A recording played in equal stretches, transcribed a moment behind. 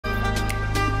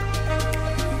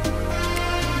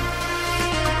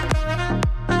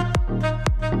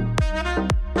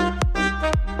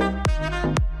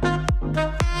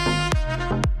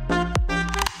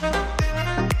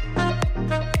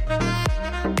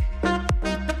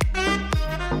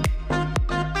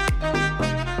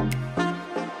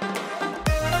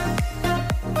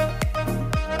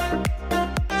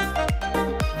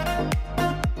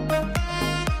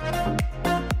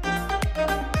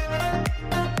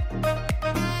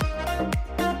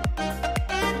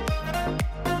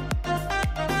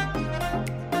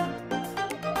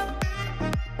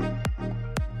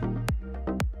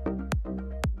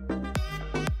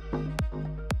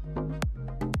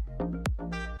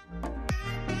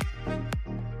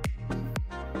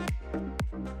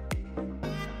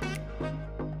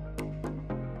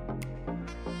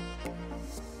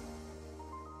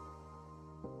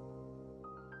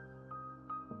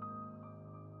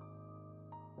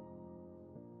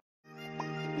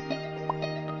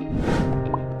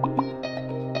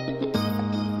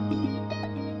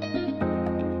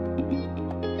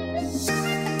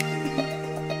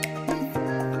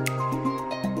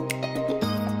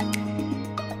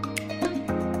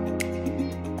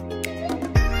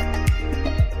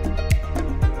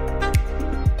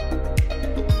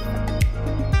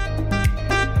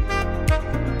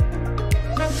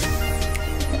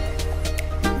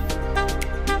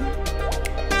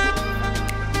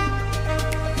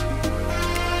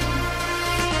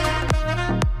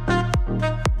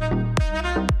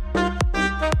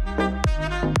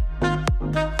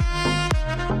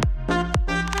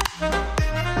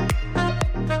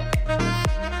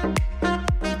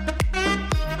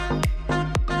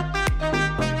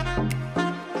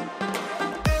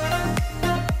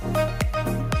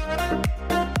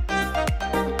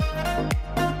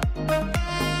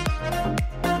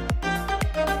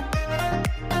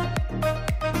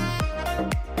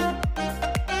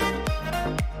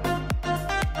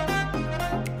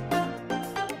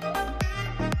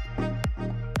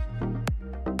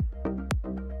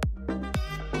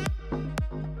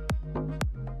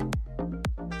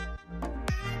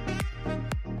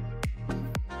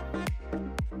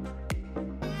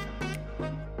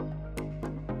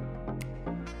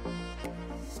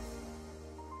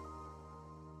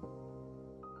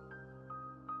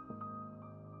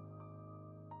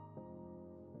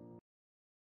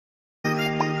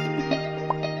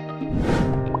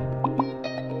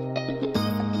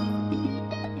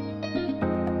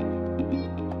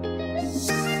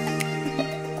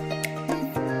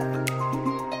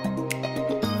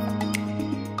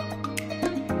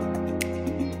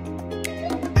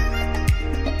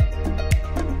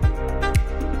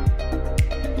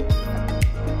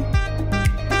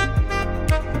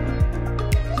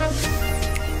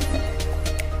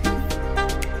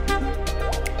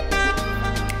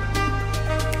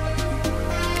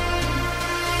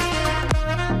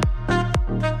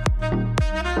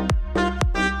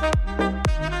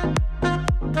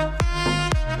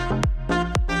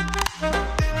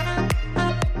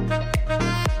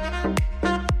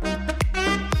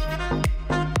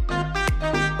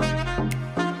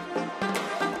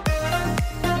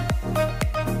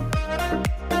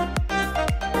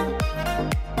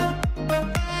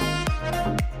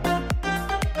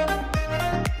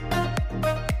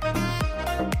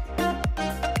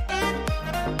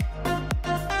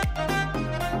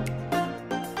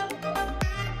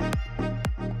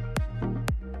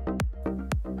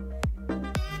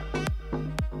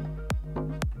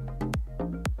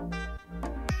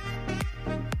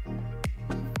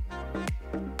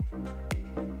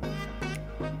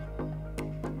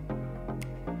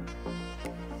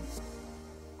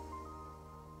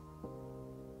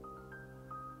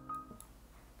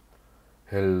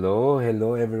Hello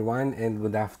everyone and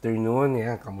good afternoon.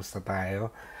 Kamusta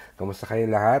tayo? Kamusta kayo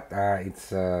lahat?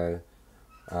 It's a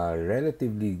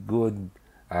relatively good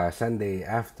Sunday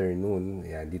afternoon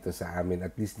dito sa amin,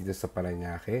 at least dito sa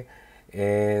Paranaque.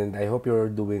 And I hope you're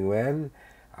doing well.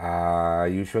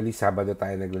 Usually, Sabado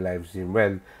tayo nagla-livestream.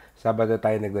 Well, Sabado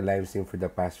tayo nagla-livestream for the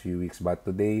past few weeks. But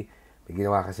today, may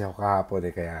ginawa kasi ako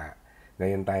kahapon kaya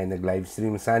ngayon tayo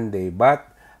nag-livestream Sunday. But,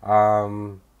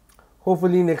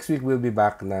 hopefully next week we'll be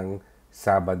back ng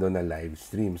Sabado na live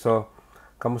stream. So,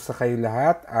 kamusta kayo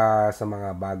lahat sa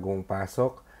mga bagong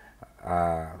pasok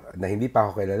na hindi pa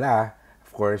ako kilala?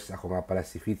 Of course, ako nga pala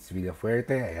si Fitz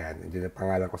Villafuerte. Ayan, nandiyan ang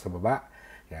pangalan ko sa baba.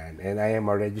 Ayan, and I am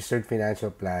a registered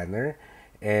financial planner.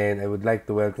 And I would like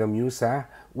to welcome you sa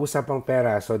Usapang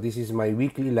Pera. So, this is my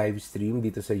weekly live stream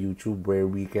dito sa YouTube where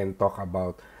we can talk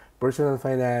about personal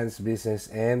finance, business,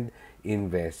 and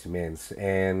investments.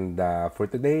 And for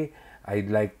today,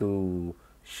 I'd like to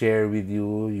share with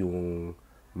you yung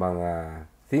mga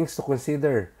things to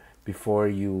consider before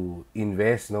you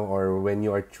invest, no, or when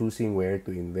you are choosing where to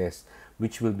invest,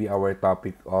 which will be our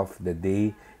topic of the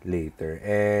day later.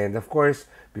 And of course,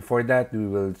 before that, we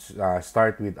will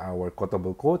start with our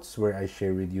quotable quotes where I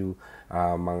share with you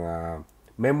mga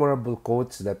memorable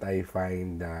quotes that I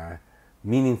find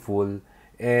meaningful.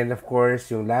 And of course,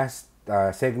 yung last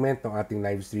segment ng ating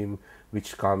live stream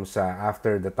which comes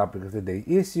after the topic of the day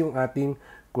is yung ating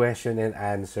question and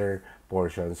answer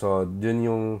portion. So, dun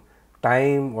yung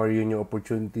time or yun yung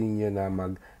opportunity niyo na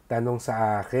magtanong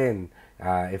sa akin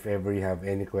if ever you have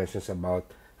any questions about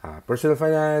personal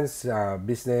finance,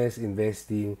 business,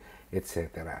 investing,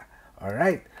 etc.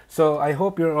 Alright. So, I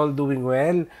hope you're all doing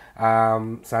well.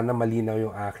 Sana malinaw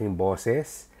yung aking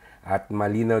boses at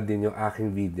malinaw din yung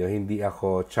aking video. Hindi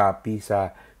ako choppy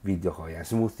sa video ko.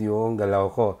 Smooth yung galaw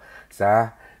ko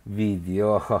sa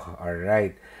video.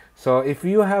 Alright. So, if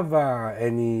you have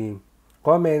any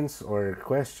comments or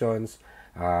questions,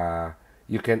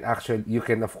 you can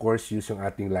of course use yung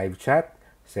ating live chat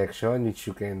section which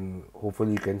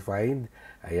hopefully you can find.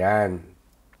 Ayan.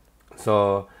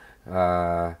 So,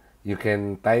 you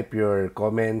can type your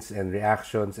comments and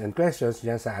reactions and questions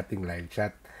dyan sa ating live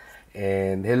chat.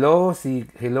 And hello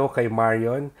kay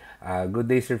Marion. Good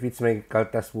day, Sir Fitz. May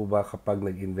kaltas po ba kapag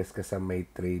nag-invest ka sa may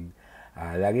trade?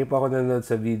 Lagi po ako nanonood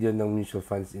sa video ng mutual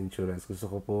funds insurance.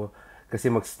 Gusto ko po kasi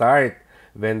mag-start.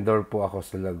 Vendor po ako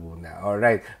sa Laguna.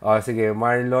 Alright. Sige,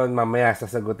 Marlon, mamaya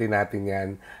sasagutin natin yan.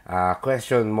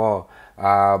 Question mo.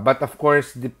 But of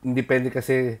course, depende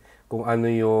kasi kung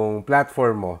ano yung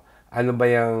platform mo. Ano ba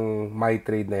yung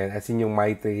MyTrade na yan? As in yung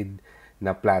MyTrade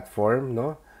na platform,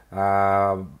 no?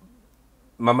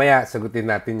 Mamaya sagutin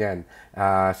natin yan.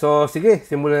 So, sige,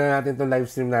 simulan na natin itong live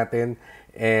stream natin.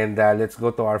 And let's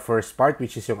go to our first part,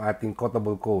 which is yung ating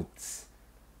quotable quotes.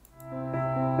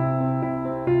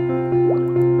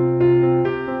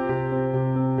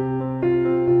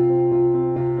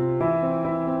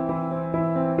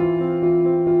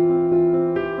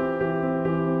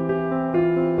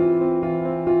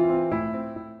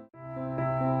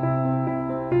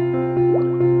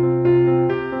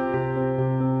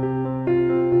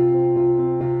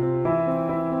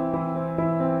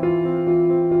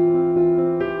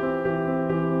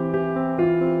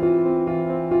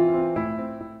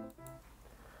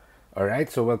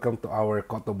 Alright, so welcome to our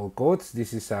quotable quotes.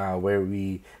 This is where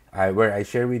I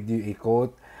share with you a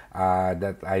quote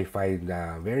that I find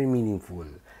very meaningful.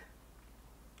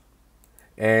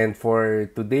 And for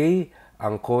today,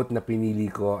 ang quote na pinili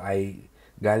ko ay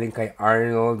galing kay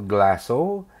Arnold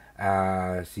Glasow.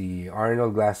 Si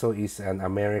Arnold Glasow is an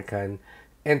American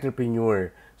entrepreneur.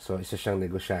 So, isa siyang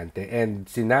negosyante. And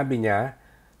sinabi niya,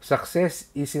 success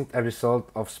isn't a result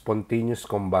of spontaneous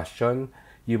combustion.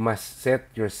 You must set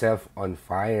yourself on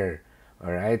fire.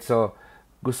 Alright? So,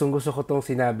 gustong-gusto ko tong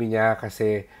sinabi niya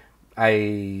kasi I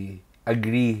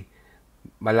agree.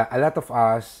 A lot of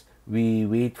us, we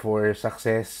wait for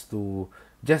success to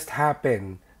just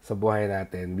happen sa buhay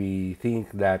natin. We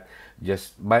think that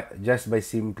just by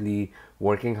simply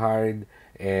working hard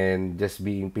and just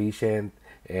being patient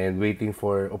and waiting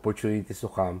for opportunities to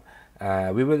come,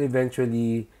 we will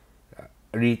eventually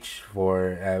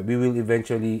we will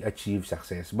eventually achieve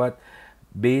success. But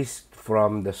based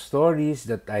from the stories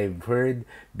that I've heard,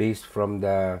 based from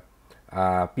the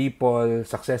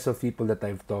successful people that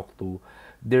I've talked to,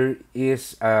 there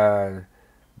is a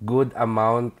good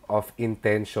amount of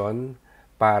intention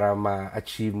para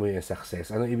ma-achieve mo yung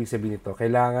success. Anong ibig sabihin nito?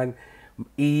 Kailangan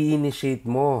i-initiate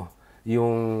mo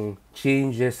yung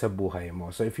changes sa buhay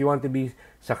mo. So if you want to be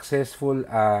successful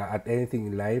at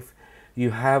anything in life,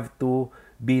 you have to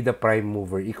be the prime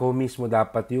mover. Ikaw mismo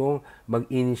dapat yung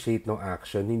mag-initiate ng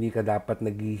action. Hindi ka dapat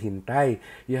naghihintay.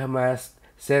 You must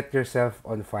set yourself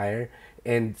on fire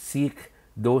and seek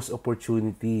those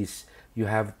opportunities. You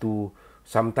have to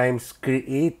sometimes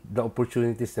create the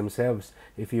opportunities themselves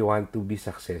if you want to be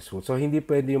successful. So, hindi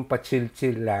pwede yung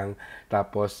pa-chill-chill lang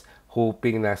tapos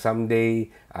hoping na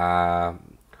someday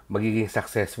magiging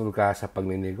successful ka sa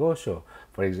pagnenegosyo.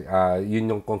 For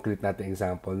yun yung concrete natin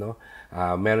example, no?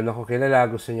 Meron akong kilala,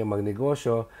 gusto niya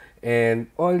magnegosyo, and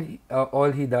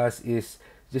all he does is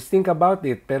just think about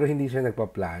it, pero hindi siya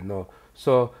nagpaplano.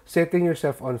 So, setting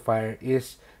yourself on fire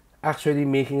is actually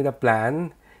making the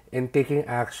plan and taking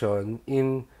action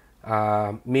in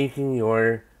making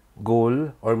your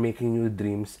goal or making your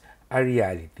dreams a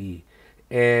reality.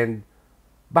 And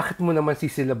bakit mo naman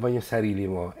sisilaban yung sarili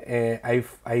mo?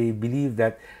 I believe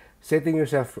that setting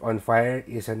yourself on fire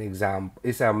is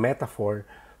a metaphor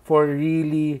for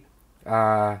really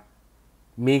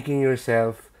making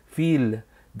yourself feel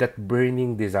that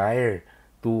burning desire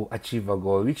to achieve a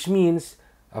goal, which means,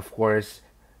 of course,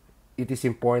 it is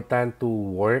important to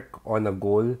work on a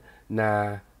goal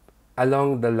na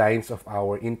along the lines of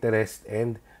our interest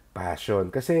and passion.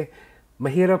 Kasi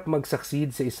mahirap mag-succeed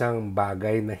sa isang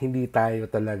bagay na hindi tayo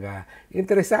talaga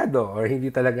interesado or hindi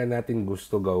talaga natin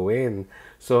gusto gawin.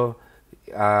 So,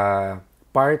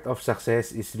 part of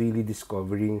success is really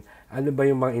discovering ano ba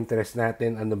yung mga interest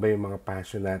natin, ano ba yung mga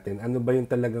passion natin, ano ba yung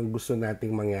talagang gusto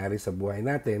nating mangyari sa buhay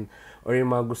natin, or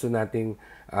yung mga gusto nating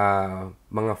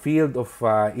mga field of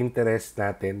interest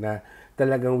natin na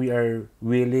talagang we are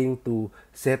willing to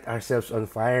set ourselves on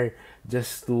fire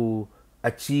just to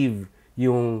achieve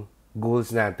yung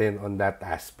goals natin on that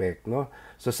aspect, no?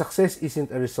 So success isn't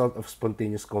a result of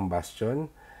spontaneous combustion.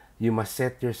 You must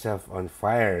set yourself on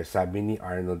fire, sabi ni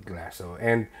Arnold Glasso.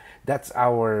 And that's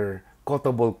our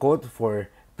quotable quote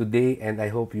for today, and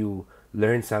I hope you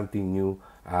learned something new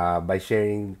by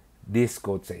sharing this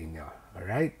quote sa inyo.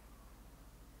 Alright?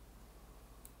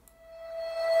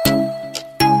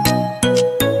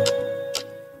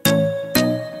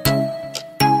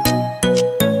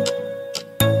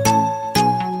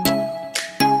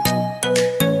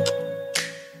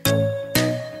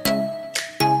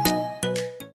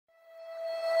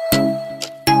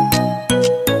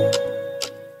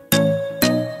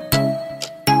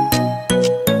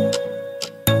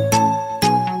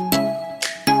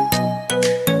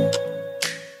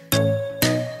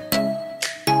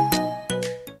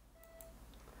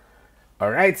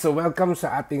 Alright, so welcome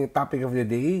sa ating topic of the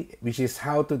day, which is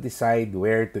how to decide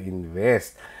where to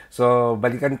invest. So,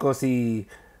 balikan ko si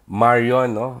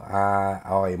Marion, no?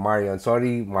 Okay, Marion.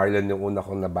 Sorry, Marlon yung una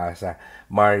kong nabasa.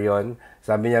 Marion,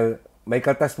 sabi niya, may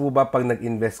kaltas po ba pag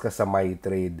nag-invest ka sa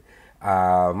MyTrade?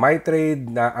 MyTrade,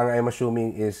 na ang I'm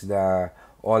assuming is the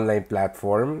online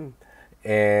platform.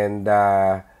 And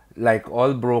like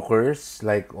all brokers,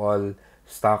 like all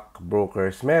stock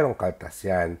brokers, merong kaltas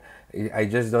yan. I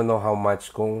just don't know how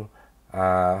much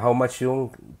yung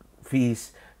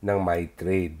fees ng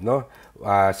MyTrade, no?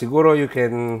 Siguro you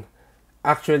can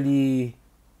actually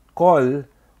call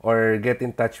or get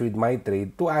in touch with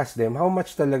MyTrade to ask them how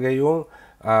much talaga yung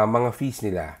mga fees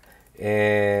nila.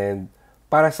 And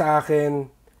para sa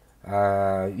akin,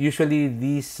 usually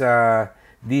these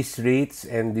rates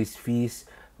and these fees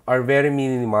are very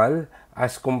minimal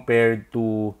as compared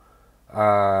to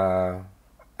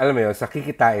alam mo yun, sa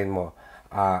kikitain mo.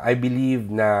 I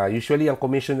believe na usually ang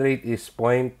commission rate is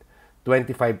 0.25%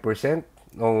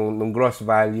 nung gross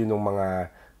value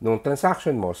nung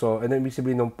transaction mo. So, ano ibig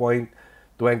sabihin ng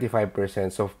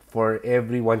 0.25%? So, for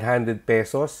every 100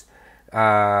 pesos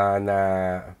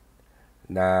na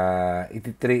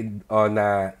iti-trade o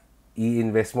na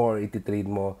i-invest mo or iti-trade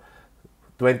mo,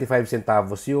 25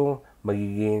 centavos yung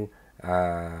magiging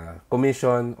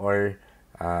commission or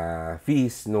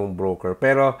fees nung broker.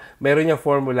 Pero meron yung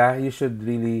formula, you should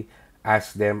really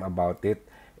ask them about it.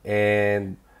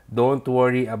 And don't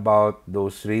worry about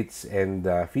those rates and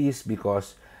fees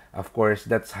because of course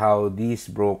that's how these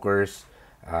brokers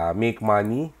make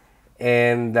money.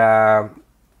 And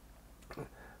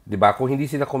 'di ba, kung hindi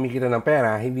sila kumikita ng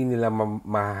pera, hindi nila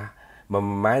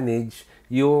ma-manage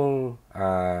yung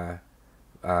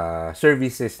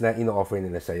services na ino-offer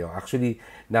nila sa iyo. Actually,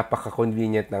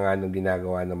 napaka-convenient na nga nung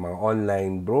ginagawa ng mga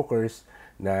online brokers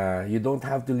na you don't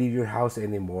have to leave your house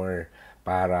anymore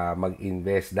para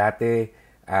mag-invest. Dati,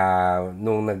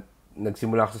 nung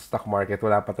nagsimula ako sa stock market,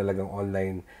 wala pa talagang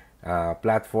online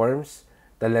platforms.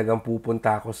 Talagang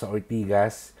pupunta ako sa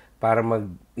Ortigas para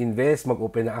mag-invest,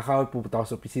 mag-open ng account, pupunta ako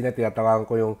sa opisina, tinatawagan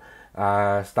ko yung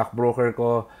stockbroker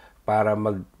ko para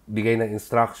magbigay ng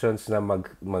instructions na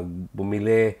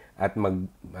magbumili at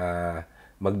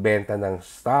magbenta ng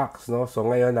stocks, no? So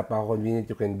ngayon,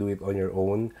 napaka-convenient, you can do it on your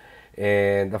own.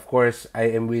 And of course,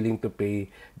 I am willing to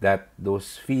pay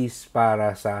those fees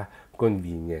para sa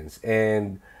convenience.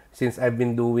 And since I've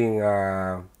been doing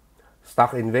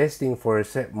stock investing for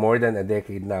more than a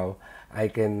decade now,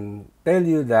 I can tell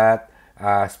you that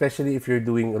especially if you're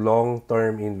doing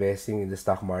long-term investing in the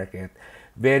stock market,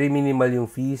 very minimal yung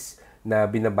fees na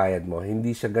binabayad mo. Hindi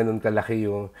ganun kalaki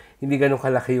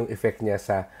yung effect niya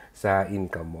sa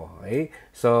income mo. Okay?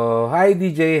 So, hi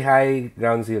DJ, hi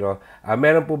Ground Zero.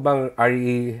 Meron po bang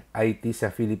REIT sa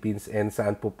Philippines and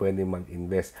saan po pwede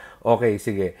mag-invest? Okay,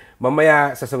 sige.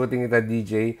 Mamaya sasagutin kita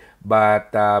DJ, but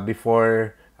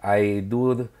before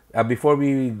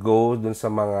we go dun sa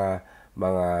mga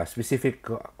specific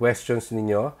questions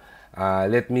ninyo,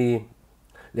 let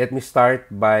me start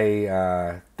by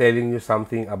telling you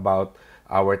something about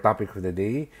our topic for the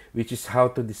day, which is how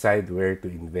to decide where to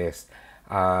invest.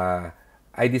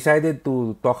 I decided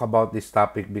to talk about this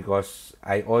topic because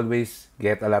I always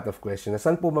get a lot of questions.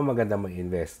 Saan po ba maganda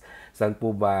mag-invest? Saan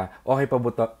po ba, okay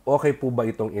po ba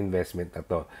itong investment na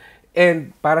to?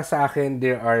 And para sa akin,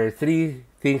 there are 3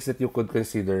 things that you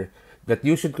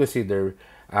should consider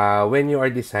when you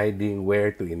are deciding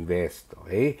where to invest.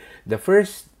 Okay? The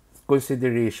first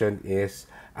consideration is,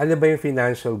 ano ba yung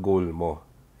financial goal mo?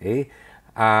 Okay?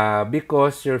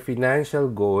 Because your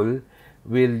financial goal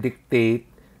will dictate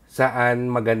saan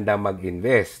maganda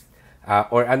mag-invest.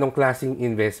 Or anong klaseng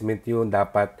investment yun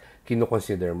dapat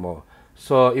kinoconsider mo.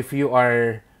 So, if you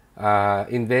are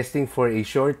investing for a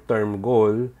short-term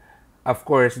goal, of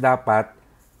course, dapat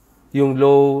yung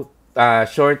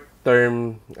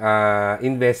short-term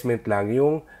investment lang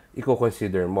yung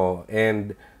i-consider mo.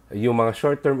 And yung mga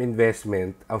short-term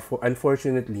investment,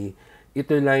 unfortunately,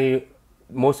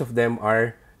 most of them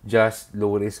are just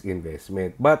low-risk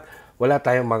investment. But wala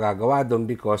tayong magagawa doon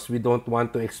because we don't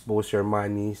want to expose your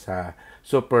money sa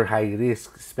super high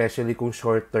risk, especially kung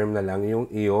short-term na lang yung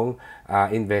iyong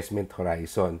investment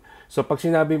horizon. So, pag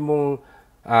sinabi mong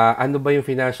ano ba yung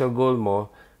financial goal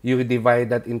mo, you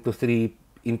divide that into three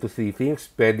things.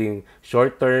 Pwedeng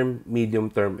short-term,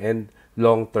 medium-term, and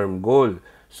long-term goal.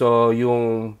 So,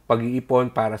 yung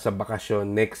pag-iipon para sa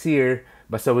bakasyon next year,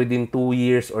 basta within 2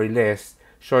 years or less,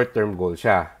 short-term goal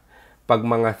siya. Pag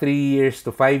mga 3 years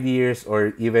to 5 years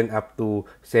or even up to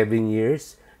 7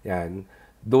 years, yan,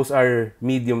 those are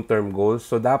medium-term goals.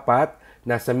 So, dapat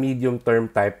nasa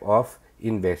medium-term type of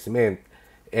investment.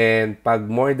 And pag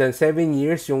more than 7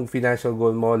 years, yung financial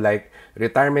goal mo like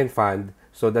retirement fund,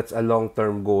 so that's a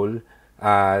long-term goal.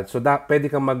 So,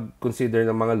 pwede kang mag-consider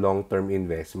ng mga long-term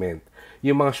investment.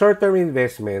 Yung mga short-term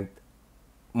investment,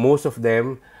 most of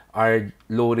them are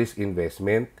low-risk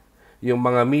investment. Yung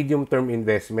mga medium-term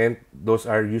investment, those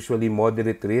are usually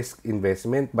moderate risk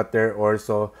investment, but there are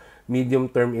also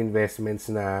medium-term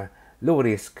investments na low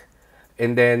risk.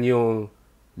 And then yung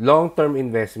long-term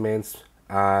investments,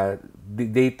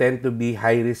 they tend to be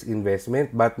high-risk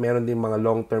investment, but meron din mga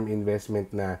long-term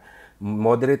investment na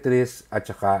moderate risk at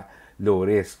saka low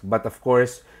risk. But of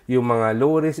course, yung mga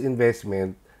low-risk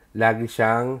investment, lagi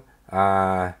siyang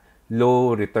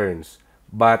low returns.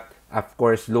 But of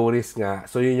course, low risk nga.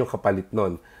 So, yun yung kapalit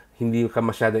nun. Hindi ka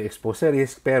masyadong exposed sa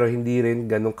risk, pero hindi rin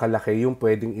ganun kalaki yung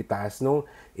pwedeng itaas ng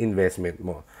investment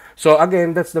mo. So,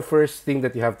 again, that's the first thing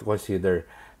that you have to consider.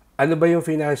 Ano ba yung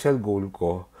financial goal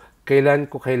ko?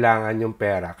 Kailan ko kailangan yung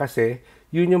pera? Kasi,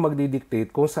 yun yung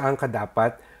magdidictate kung saan ka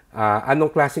dapat,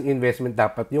 anong klaseng investment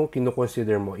dapat yung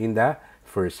kinoconsider mo in the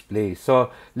first place. So,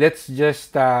 let's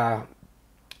just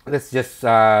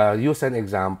use an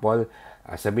example.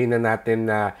 Sabihin na natin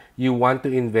na you want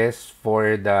to invest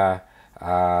for the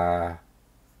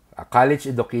college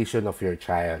education of your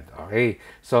child. Okay?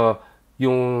 So,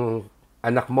 yung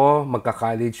anak mo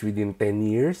magka-college within 10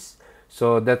 years.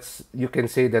 So, you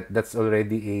can say that that's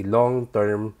already a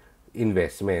long-term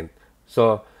investment.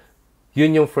 So,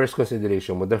 yun yung first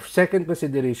consideration mo. The second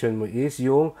consideration mo is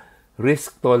yung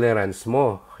risk tolerance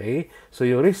mo. Okay? So,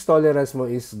 yung risk tolerance mo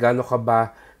is gaano ka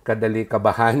ba kadali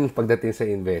kabahan pagdating sa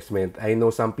investment. I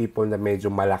know some people na medyo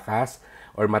malakas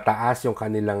or mataas yung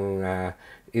kanilang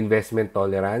investment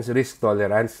tolerance, risk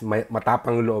tolerance,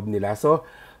 matapang loob nila. So,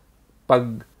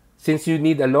 since you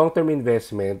need a long-term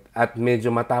investment at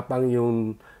medyo matapang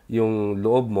yung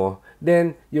loob mo,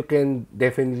 then you can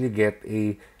definitely get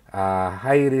a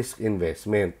high-risk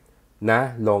investment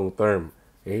na long-term.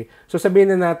 Okay? So,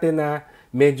 sabihin na natin na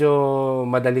medyo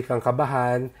madali kang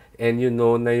kabahan and you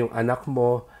know na yung anak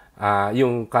mo,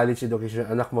 yung college education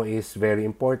ng anak mo is very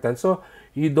important. So,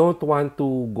 you don't want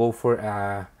to go for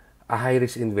a a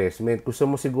high-risk investment. Gusto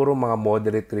mo siguro mga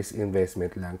moderate risk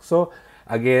investment lang. So,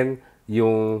 again,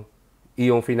 yung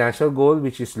financial goal,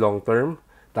 which is long-term,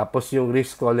 tapos yung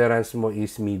risk tolerance mo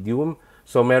is medium.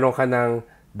 So, meron ka ng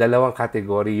dalawang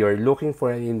category. You're looking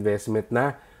for an investment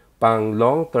na pang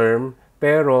long-term,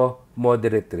 pero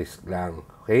moderate risk lang.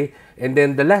 Okay? And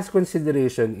then, the last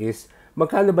consideration is,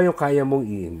 magkano ba yung kaya mong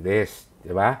i-invest?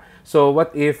 Diba? So,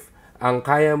 what if ang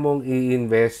kaya mong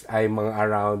i-invest ay mga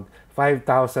around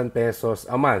 5,000 pesos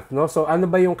a month, no? So, ano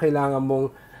ba yung kailangan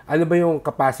mong, ano ba yung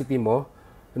capacity mo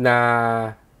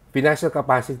na, financial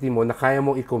capacity mo na kaya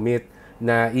mong i-commit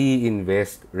na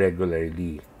i-invest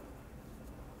regularly?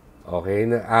 Okay?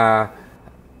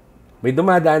 May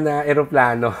dumadaan na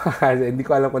eroplano. Hindi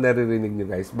ko alam kung naririnig nyo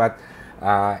guys. But,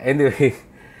 anyway,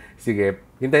 sige,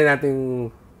 hintayin natin,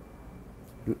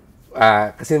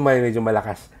 kasi medyo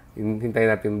malakas.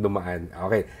 Hintayin natin dumaan.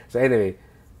 Okay. So, anyway,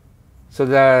 so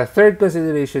the third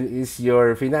consideration is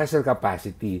your financial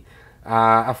capacity.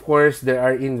 Of course, there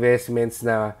are investments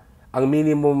na ang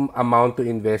minimum amount to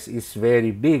invest is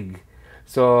very big.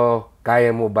 So,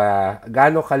 kaya mo ba,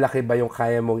 gaano kalaki ba yung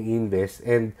kaya mong invest?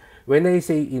 And when I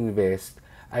say invest,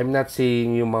 I'm not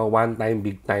saying yung mga one-time,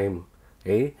 big time.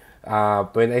 Okay?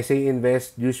 When I say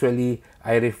invest, usually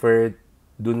I refer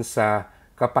dun sa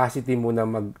capacity mo na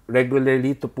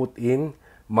regularly to put in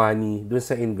money dun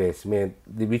sa investment,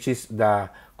 which is the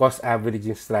cost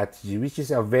averaging strategy, which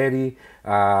is a very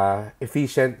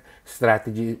efficient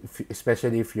strategy,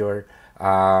 especially if you're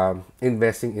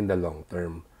investing in the long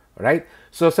term. Alright?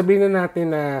 So, sabihin na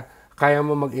natin na kaya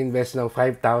mo mag-invest ng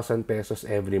 5,000 pesos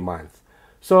every month.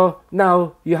 So,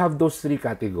 now, you have those three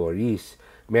categories.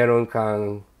 Meron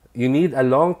kang, you need a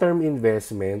long-term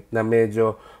investment na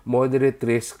medyo moderate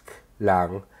risk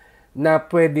lang na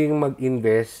pwedeng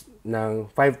mag-invest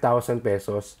ng 5,000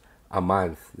 pesos a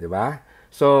month, di ba?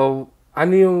 So,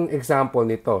 ano yung example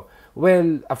nito?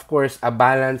 Well, of course, a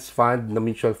balanced fund na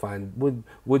mutual fund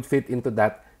would fit into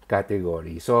that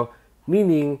category. So,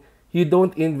 meaning, you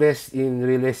don't invest in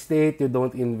real estate, you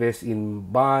don't invest in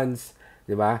bonds,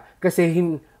 di ba? Kasi,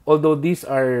 although these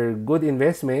are good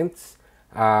investments,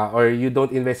 or you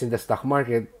don't invest in the stock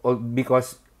market,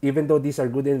 because even though these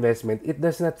are good investment, it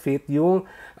does not fit yung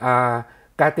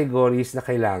categories na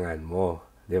kailangan mo.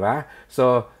 Di ba?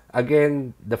 So,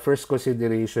 again, the first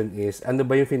consideration is, ano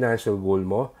ba yung financial goal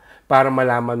mo? Para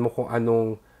malaman mo kung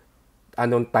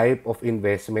anong type of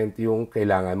investment yung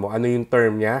kailangan mo. Ano yung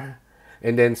term niya?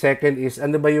 And then, second is,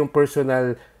 ano ba yung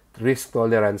personal risk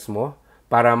tolerance mo?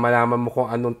 Para malaman mo kung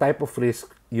anong type of risk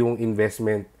yung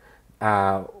investment,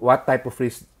 what type of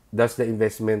risk does the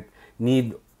investment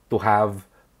need to have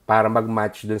para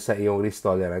mag-match dun sa iyong risk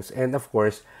tolerance. And of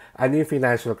course, ano yung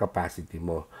financial capacity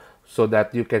mo so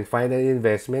that you can find an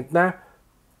investment na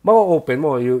ma-open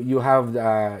mo. You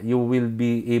will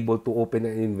be able to open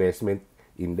an investment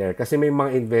in there. Kasi may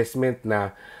mga investment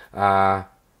na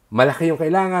malaki yung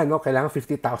kailangan, no? Kailangan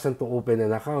 50,000 to open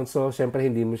an account. So, syempre,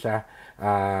 hindi mo siya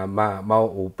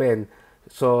ma-open.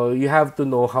 So, you have to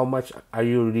know how much are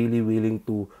you really willing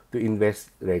to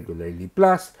invest regularly.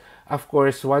 Plus, of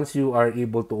course, once you are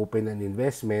able to open an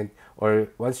investment or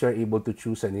once you are able to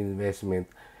choose an investment,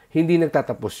 hindi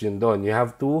nagtatapos yun doon. You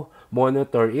have to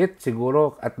monitor it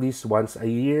siguro at least once a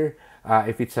year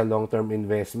if it's a long-term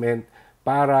investment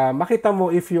para makita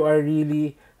mo if you are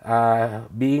really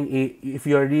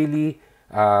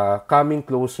coming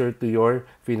closer to your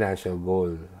financial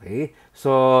goal. Okay?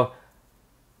 So,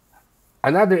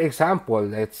 another example,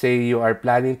 let's say you are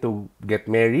planning to get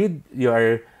married, you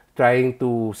are trying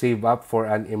to save up for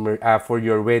for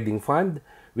your wedding fund,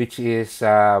 which is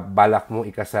balak mo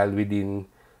ikasal within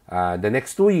the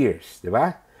next 2 years, di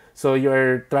ba? So,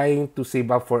 you're trying to save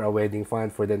up for a wedding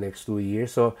fund for the next 2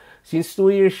 years. So, since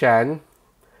 2 years yan,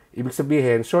 ibig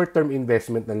sabihin, short-term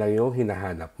investment na lang yung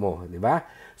hinahanap mo, di ba?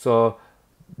 So,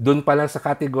 dun pa lang sa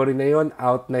category na yon,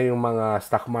 out na yung mga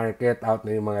stock market, out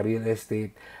na yung mga real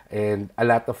estate, and a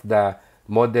lot of the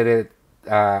moderate,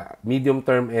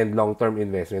 medium-term and long-term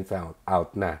investments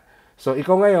out na. So,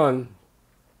 ikaw ngayon,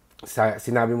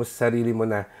 sinabi mo sa sarili mo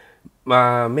na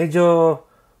medyo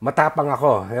matapang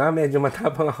ako. Medyo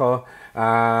matapang ako.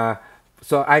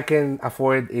 So, I can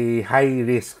afford a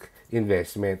high-risk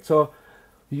investment. So,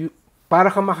 para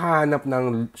ka makahanap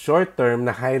ng short-term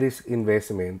na high-risk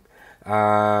investment,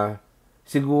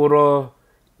 siguro,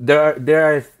 there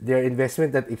are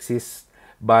investment that exist,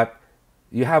 but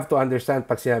you have to understand,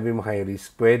 pag sinabi mo high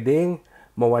risk, pwedeng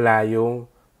mawala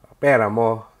yung pera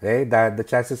mo. Okay? The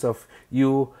chances of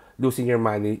you losing your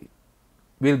money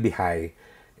will be high.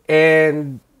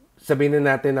 And sabihin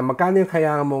na natin na magkano yung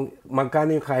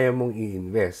kaya mong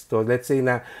i-invest. So let's say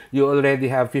na you already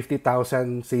have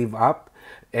 50,000 save up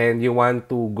and you want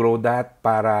to grow that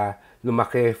para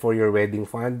lumaki for your wedding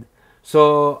fund.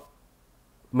 So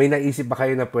may naisip ba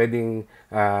kayo na pwedeng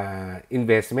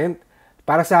investment?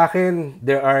 Para sa akin,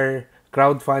 there are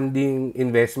crowdfunding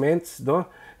investments, no?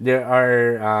 There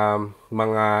are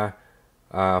mga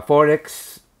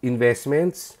forex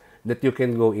investments that you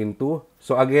can go into.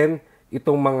 So again,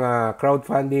 itong mga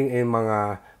crowdfunding and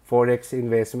mga forex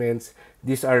investments,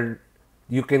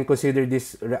 you can consider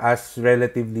this as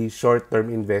relatively short-term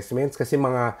investments kasi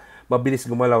mga mabilis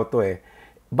gumalaw to eh.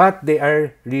 But they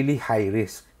are really high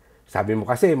risk. Sabi mo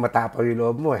kasi matapang yung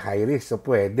loob mo, high risk, so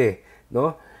pwede,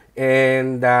 no?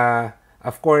 And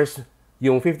of course,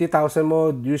 yung 50,000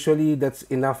 mo, usually that's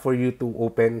enough for you to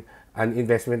open an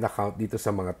investment account dito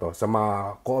sa mga to, sa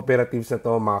mga cooperatives na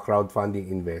to, mga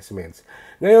crowdfunding investments.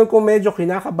 Ngayon, kung medyo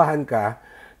kinakabahan ka,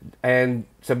 and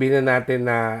sabihin na natin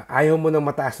na ayaw mo ng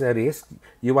mataas na risk,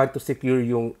 you want to secure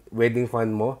yung wedding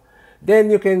fund mo,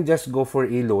 then you can just go for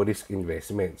a low-risk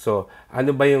investment. So,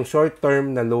 ano ba yung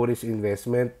short-term na low-risk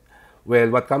investment?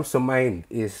 Well, what comes to mind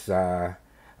is a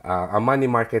money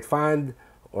market fund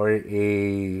or a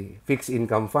fixed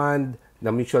income fund, na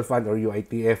mutual fund or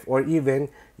UITF, or even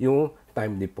yung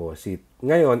time deposit.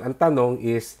 Ngayon, ang tanong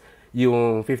is,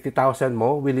 yung 50,000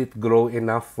 mo, will it grow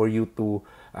enough for you to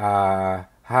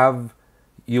have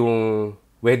yung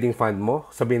wedding fund mo?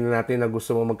 Sabihin na natin na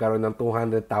gusto mo magkaroon ng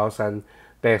 200,000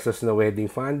 pesos na wedding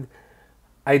fund.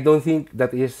 I don't think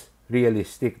that is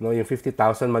realistic, no? Yung 50,000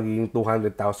 magiging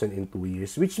 200,000 in 2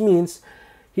 years, which means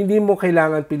hindi mo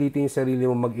kailangan pilitin yung sarili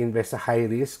mo mag-invest sa high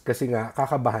risk kasi nga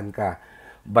kakabahan ka.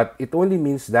 But it only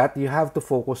means that you have to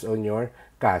focus on your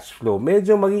cash flow.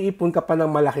 Medyo mag-iipon ka pa ng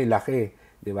malaki-laki,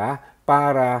 di ba?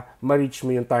 Para ma-reach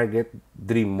mo yung target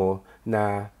dream mo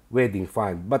na wedding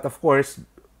fund. But of course,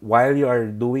 while you are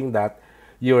doing that,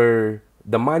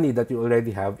 the money that you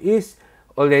already have is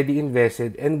already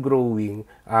invested and growing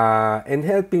and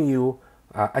helping you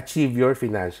achieve your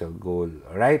financial goal.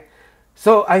 Alright?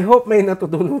 So, I hope may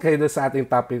natutunan kayo sa ating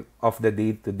topic of the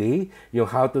day today, yung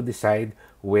how to decide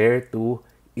where to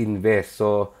invest.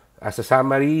 So, as a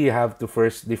summary, you have to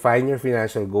first define your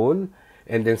financial goal,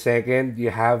 and then second, you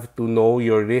have to know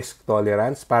your risk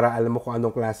tolerance para alam mo kung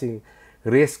anong klaseng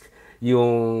risk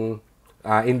yung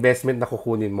investment na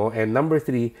kukunin mo. And number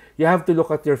 3, you have to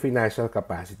look at your financial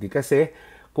capacity. Kasi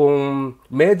kung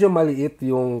medyo maliit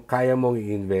yung kaya mong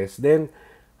i-invest, then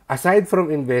aside from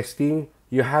investing,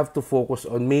 you have to focus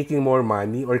on making more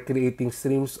money or creating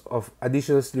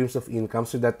additional streams of income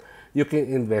so that you can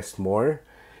invest more.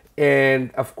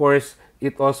 And of course,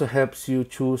 it also helps you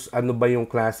choose ano ba yung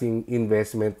klaseng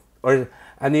investment or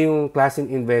ano yung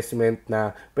klaseng investment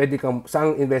na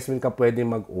saang investment ka pwede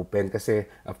mag-open kasi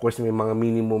of course may mga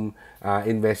minimum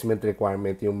investment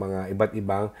requirement yung mga iba't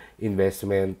ibang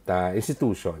investment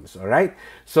institutions. Alright?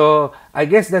 So, I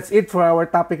guess that's it for our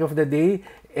topic of the day.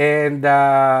 And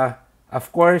of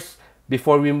course,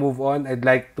 before we move on, I'd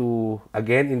like to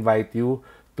again invite you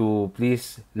to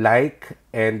please like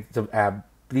and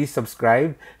please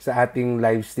subscribe sa ating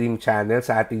live stream channel,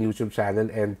 sa ating YouTube channel,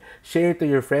 and share to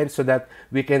your friends so that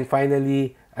we can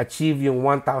finally achieve yung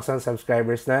 1,000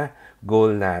 subscribers na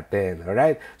goal natin.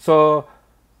 Alright? So,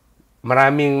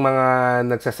 maraming mga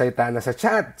nagsasalita na sa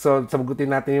chat. So,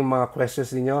 sagutin natin yung mga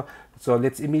questions niyo. So,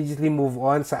 let's immediately move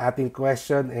on sa ating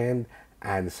question and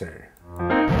answer.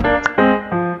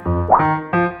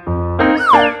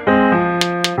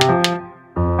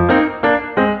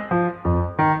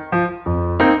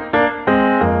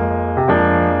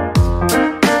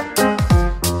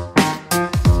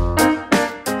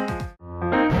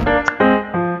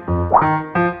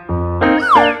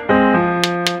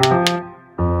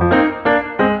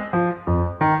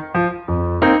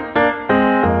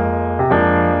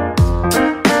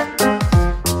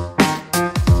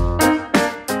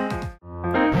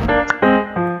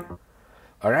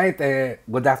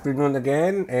 Good afternoon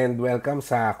again and welcome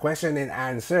sa question and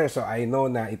answer. So I know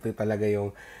na ito talaga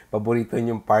yung paborito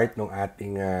niyong part ng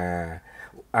ating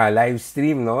live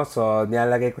stream, no? So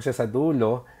nilalagay ko siya sa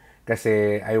dulo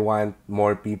kasi I want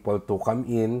more people to come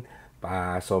in.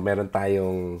 So meron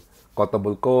tayong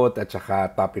quotable quote at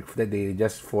saka topic of the day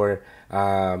just for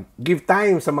give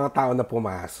time sa mga tao na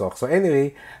pumasok. So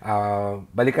anyway,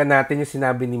 balikan natin yung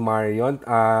sinabi ni Marion.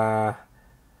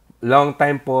 Long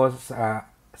time po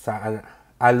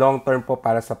long term po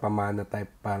para sa pamana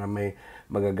type para may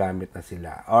magagamit na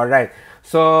sila. Alright.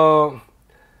 So,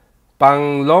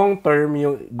 pang long term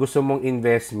yung gusto mong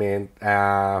investment,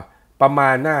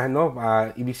 pamana, no?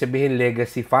 Ibig sabihin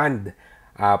legacy fund.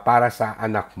 para sa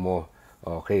anak mo.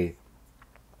 Okay.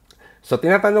 So,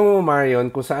 tinatanong mo, Marion,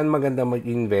 kung saan maganda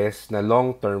mag-invest na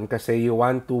long-term kasi you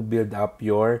want to build up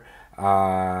your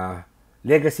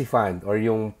legacy fund or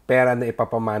yung pera na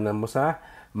ipapamana mo sa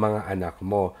mga anak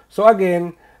mo. So,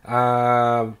 again,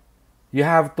 you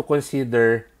have to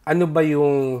consider ano ba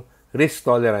yung risk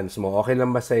tolerance mo. Okay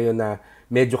lang ba sa'yo na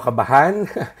medyo kabahan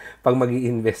pag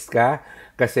mag-i-invest ka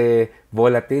kasi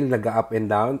volatile, nag-up and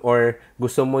down, or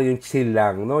gusto mo yung chill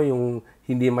lang, no? Yung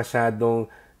hindi masyadong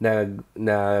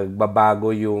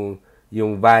nagbabago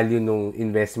yung value ng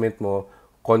investment mo,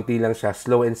 konti lang siya,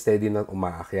 slow and steady nang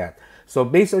umaakyat. So,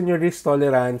 based on your risk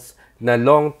tolerance na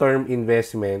long-term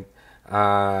investment,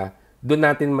 doon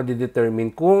natin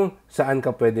madidetermine kung saan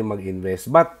ka pwede mag-invest.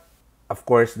 But, of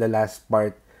course, the last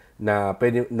part na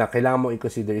kailangan mo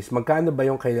i-consider is magkano ba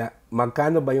yung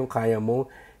kaya mong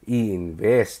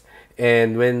i-invest.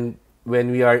 And when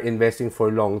we are investing for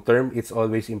long-term, it's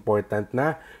always important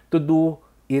na to do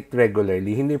it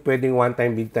regularly. Hindi pwedeng one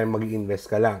time, big time mag-invest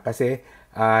ka lang. Kasi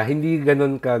hindi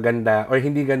ganun kaganda or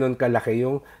hindi ganun kalaki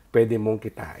yung pwede mong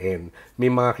kitain. May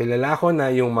mga kilala ko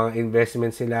na yung mga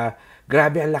investments sila,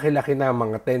 grabe ang laki-laki na,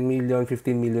 mga 10 million,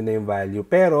 15 million na yung value.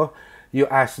 Pero you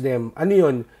ask them, ano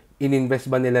yun? In-invest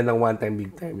ba nila ng one time,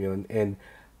 big time yun? And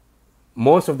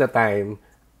most of the time,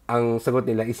 ang sagot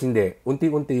nila is hindi.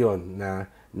 Unti-unti yun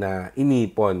na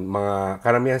inipon. Mga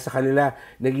karamihan sa kanila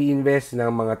nag-i-invest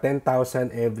ng mga 10,000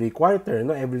 every quarter,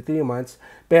 no, every 3 months,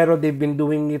 pero they've been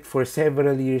doing it for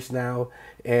several years now,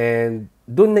 and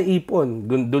doon naipon,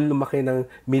 doon lumaki ng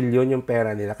milyon yung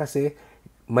pera nila kasi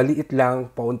maliit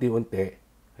lang paunti-unti.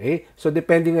 Okay? So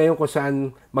depende ngayon kung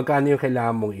saan magkano yung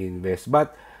kailangan mong invest.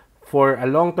 But for a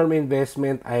long-term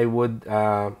investment, I would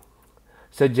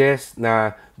suggest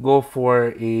na go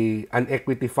for an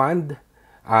equity fund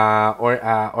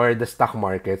or the stock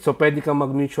market. So, pwede kang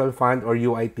mag-mutual fund or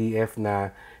UITF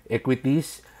na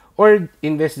equities or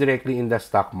invest directly in the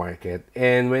stock market.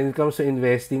 And when it comes to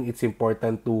investing, it's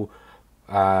important to,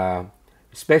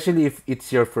 especially if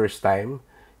it's your first time,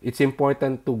 it's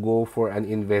important to go for an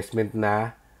investment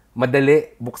na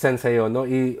madali buksan sa'yo, no?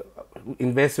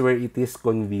 Invest where it is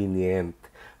convenient.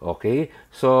 Okay?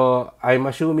 So, I'm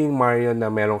assuming, Marion,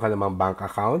 na meron ka namang bank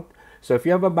account. So, if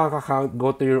you have a bank account,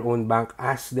 go to your own bank,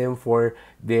 ask them for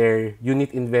their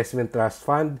unit investment trust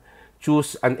fund,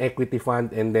 choose an equity fund,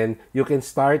 and then you can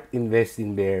start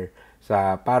investing there.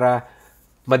 Para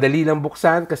madali lang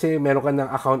buksan kasi meron ka ng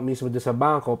account mismo doon sa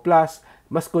banko. Plus,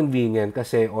 mas convenient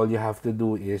kasi all you have to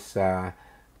do is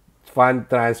fund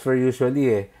transfer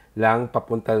usually lang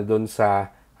papunta doon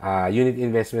sa unit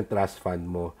investment trust fund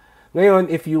mo. Ngayon,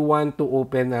 if you want to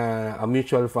open a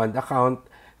mutual fund account,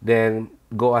 then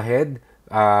go ahead.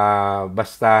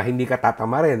 Basta hindi ka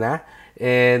tatamarin, ha?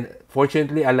 And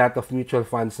fortunately, a lot of mutual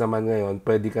funds naman ngayon,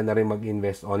 pwede ka na rin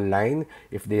mag-invest online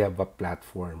if they have a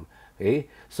platform. Okay?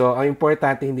 So, ang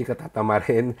importante, hindi ka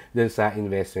tatamarin dun sa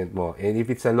investment mo. And if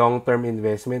it's a long-term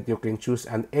investment, you can choose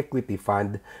an equity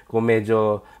fund kung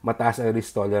medyo mataas ang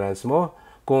risk tolerance mo.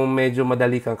 Kung medyo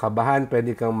madali kang kabahan,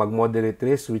 pwede kang mag-moderate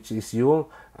risk, which is yung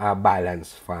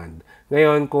balance fund.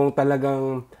 Ngayon, kung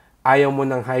talagang ayaw mo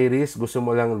ng high risk, gusto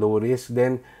mo lang low risk,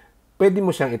 then pwede mo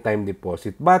siyang i-time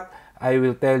deposit. But I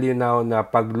will tell you now na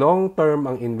pag long term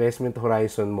ang investment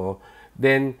horizon mo,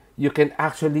 then you can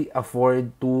actually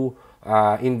afford to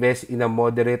invest in a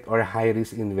moderate or high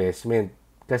risk investment.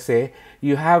 Kasi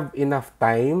you have enough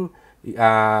time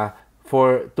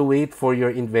to wait for your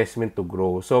investment to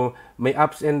grow. So may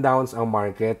ups and downs ang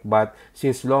market, but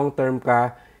since long term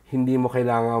ka, hindi mo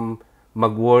kailangan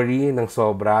mag-worry ng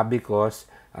sobra because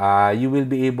you will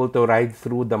be able to ride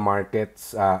through the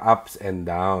market's ups and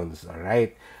downs.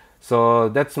 Alright? So,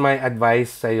 that's my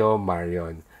advice sa'yo,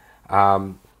 Marion.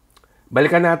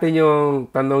 Balikan natin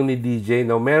yung tanong ni DJ.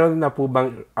 No? Meron na po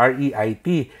bang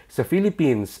REIT sa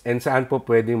Philippines and saan po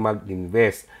pwedeng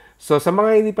mag-invest? So, sa mga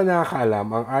hindi pa nakakaalam,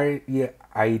 ang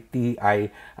REIT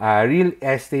ay Real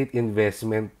Estate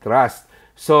Investment Trust.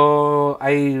 So,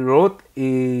 I wrote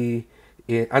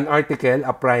an article,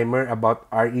 a primer about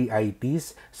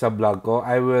REITs sa blog ko.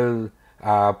 I will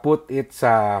put it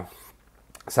sa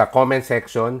comment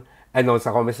section,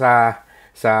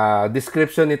 sa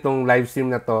description nitong live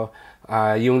stream na to,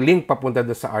 yung link papunta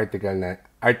doon sa article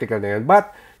na yun.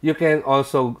 But you can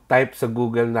also type sa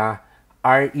Google na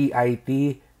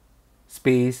REIT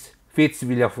space Fitz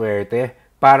Villafuerte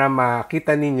para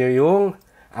makita ninyo yung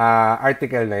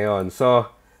article na yon. So,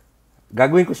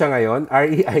 gagawin ko siya ngayon,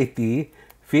 REIT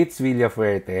Fitz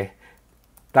Villafuerte.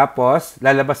 Tapos,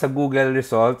 lalabas sa Google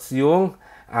results yung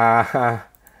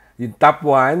yung top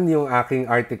 1, yung aking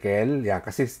article. Yan,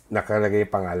 kasi nakalagay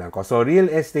yung pangalan ko. So, Real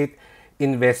Estate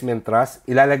Investment Trust.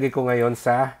 Ilalagay ko ngayon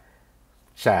sa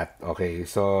chat. Okay,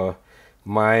 so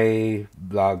my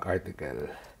blog article.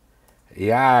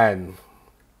 Yan.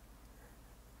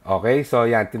 Okay, so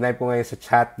yan. Tinype ko ngayon sa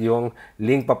chat yung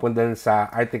link papunta sa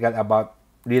article about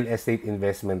Real Estate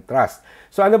Investment Trust.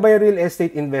 So ano ba yung Real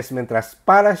Estate Investment Trust?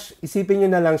 Para isipin nyo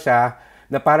na lang siya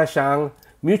na para siyang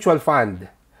mutual fund.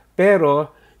 Pero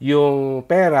yung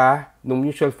pera ng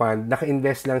mutual fund,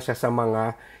 naka-invest lang siya sa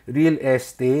mga real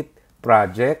estate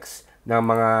projects na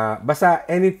mga, basta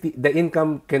the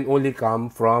income can only come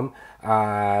from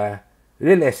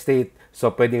real estate.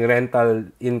 So pwedeng rental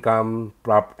income,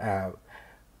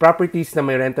 properties na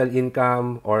may rental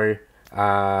income, or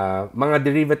mga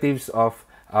derivatives of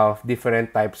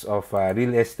different types of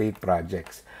real estate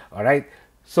projects. Alright?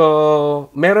 So,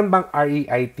 meron bang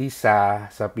REIT sa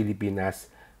Pilipinas?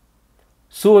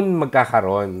 Soon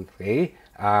magkakaroon. Okay?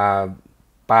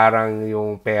 Parang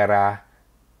yung pera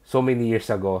so many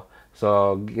years ago.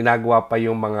 So, ginagawa pa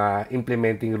yung mga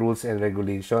implementing rules and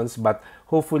regulations, but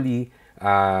hopefully,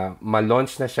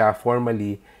 ma-launch na siya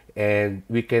formally and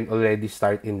we can already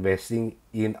start investing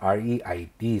in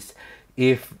REITs.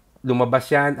 If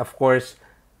lumabas yan, of course,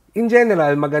 in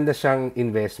general, maganda siyang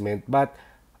investment, but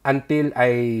until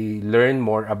I learn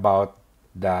more about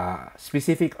the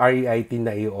specific REIT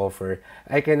na i-offer,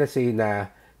 I cannot say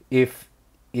na if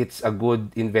it's a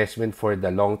good investment for the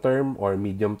long term or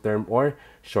medium term or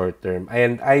short term.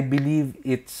 And I believe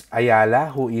it's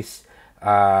Ayala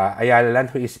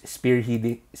Land who is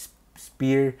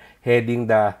spearheading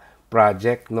the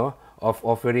project, no, of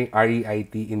offering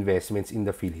REIT investments in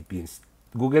the Philippines.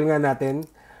 Google nga natin,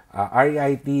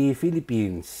 REIT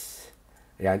Philippines.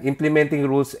 Yan, implementing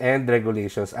rules and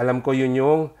regulations. Alam ko yun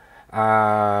yung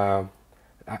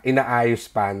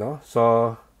inaayos pa, no?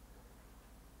 So,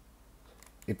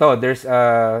 ito, there's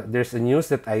a news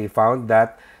that I found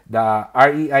that the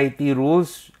REIT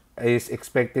rules is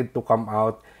expected to come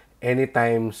out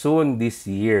anytime soon this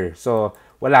year. So,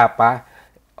 wala pa.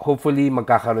 Hopefully,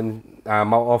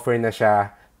 ma-offer na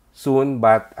siya soon,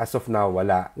 but as of now,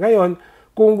 wala. Ngayon,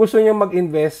 kung gusto niyo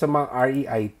mag-invest sa mga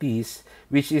REITs,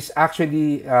 which is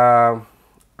actually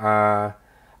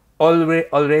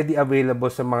already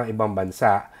available sa mga ibang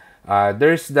bansa, I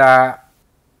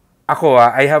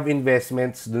have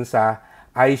investments dun sa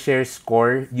iShares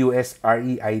Core US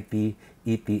REIT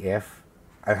ETF.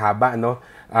 Ang haba, no?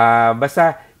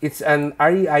 Basta, it's an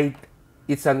REIT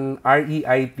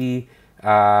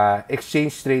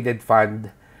exchange-traded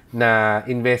fund na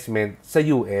investment sa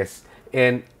US.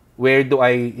 And where do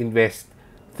I invest?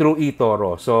 Through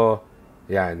eToro. So,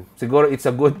 yan. Siguro it's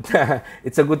a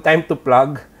good time to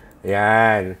plug.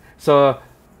 Yan. So,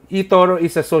 eToro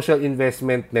is a social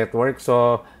investment network.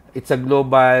 So, it's a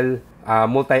global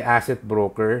multi-asset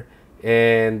broker.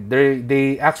 And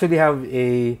they actually have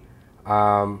a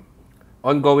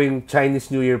ongoing Chinese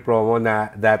New Year promo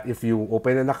that if you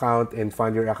open an account and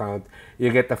fund your account, you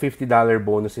get a $50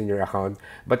 bonus in your account.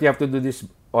 But you have to do this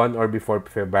on or before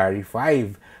February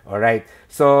 5. Alright.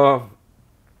 So,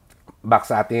 back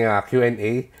sa ating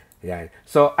Q&A. Yan.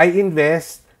 So, I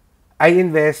invest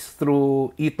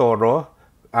through eToro,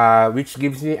 which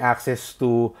gives me access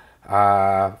to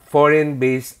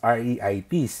foreign-based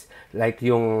REITs, like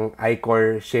yung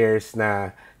iCore shares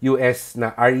na US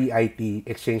na REIT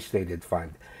exchange traded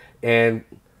fund. And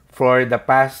for the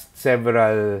past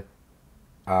several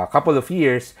couple of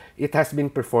years, it has been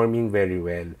performing very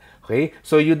well. Okay?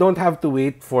 So you don't have to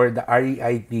wait for the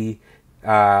REITs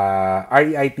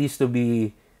to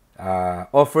be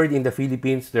offered in the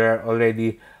Philippines. There are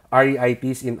already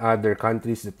REITs in other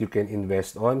countries that you can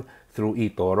invest on through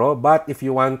eToro. But if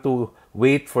you want to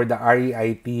wait for the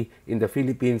REIT in the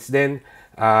Philippines, then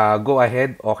go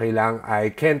ahead, okay lang. I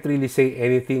can't really say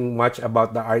anything much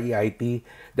about the REIT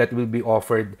that will be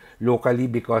offered locally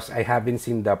because I haven't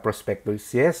seen the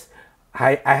prospectus yet.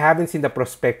 I haven't seen the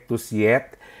prospectus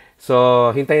yet. So,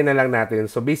 hintayin na lang natin.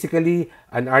 So, basically,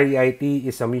 an REIT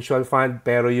is a mutual fund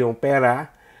pero yung pera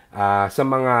sa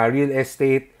mga real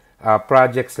estate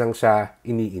projects lang siya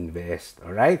ini-invest.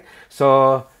 Alright?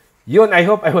 So, yun, I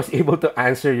hope I was able to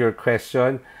answer your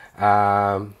question.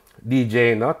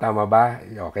 DJ, no? Tama ba?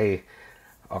 Okay.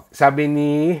 Sabi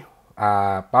ni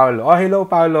Paulo. Oh, hello,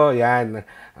 Paulo. Yan.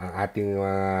 Ang ating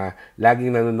laging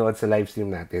nanonood sa live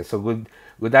stream natin. So,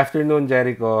 good afternoon,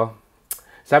 Jericho.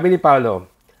 Sabi ni Paulo,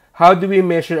 how do we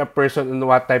measure a person on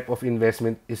what type of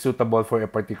investment is suitable for a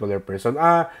particular person?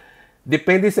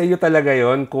 Depende sa iyo talaga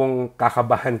yon kung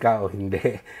kakabahan ka o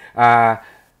hindi.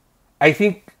 I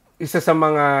think isa sa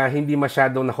mga hindi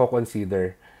masyadong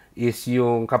nako-consider is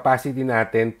yung capacity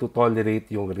natin to tolerate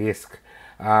yung risk.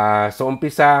 So,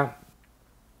 umpisa,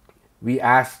 we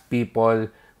ask people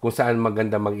kung saan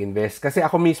maganda mag-invest. Kasi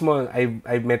ako mismo,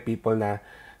 I've met people na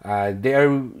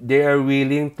they are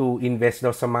willing to invest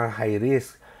daw sa mga high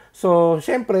risk. So,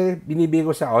 syempre,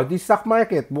 binibigo sa, di stock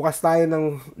market, bukas tayo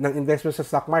ng investment sa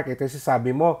stock market kasi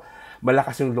sabi mo,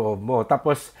 malakas yung loob mo.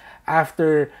 Tapos,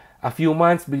 after a few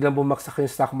months, biglang bumagsak yung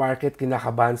stock market,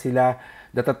 kinakabahan sila,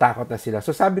 natatakot na sila.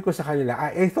 So, sabi ko sa kanila,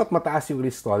 I thought mataas yung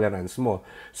risk tolerance mo.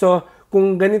 So,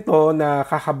 kung ganito na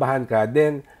kakabahan ka,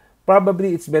 then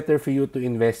probably it's better for you to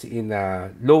invest in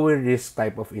a lower risk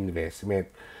type of investment.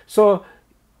 So,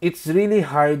 it's really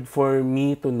hard for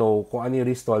me to know kung ano yung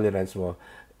risk tolerance mo.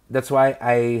 That's why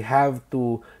I have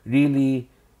to really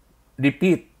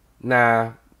repeat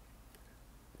na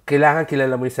kailangan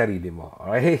kilala mo yung sarili mo.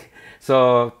 Okay?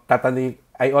 So,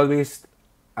 I always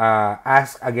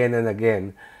ask again and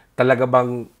again, talaga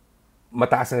bang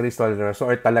mataas ang risk tolerance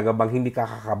or talaga bang hindi ka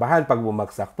kakabahan pag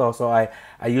bumagsak to? So, I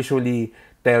usually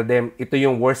tell them, ito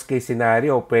yung worst case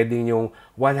scenario. Pwedeng yung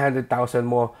 100,000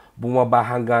 mo bumaba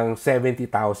hanggang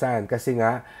 70,000 kasi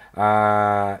nga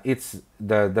it's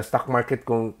the stock market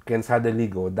can suddenly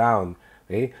go down.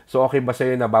 Okay? So okay ba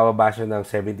sa'yo na bababa siya ng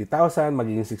 70,000,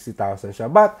 magiging 60,000 siya.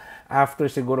 But after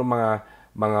siguro mga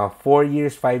 4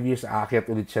 years, 5 years, aakyat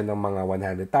ulit siya ng mga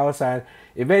 100,000.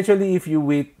 Eventually, if you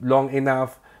wait long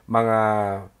enough, mga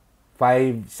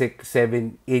 5, 6,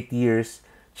 7, 8 years,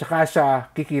 tsaka siya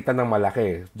kikita ng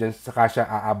malaki. Diyan saka siya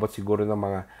aabot siguro ng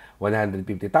mga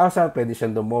 150,000, pwede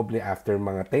siyang dumoble after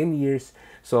mga 10 years.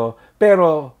 So,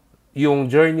 pero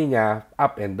yung journey niya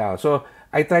up and down. So,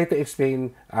 I try to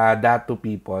explain that to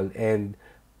people, and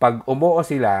pag umuo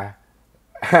sila,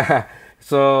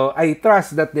 so I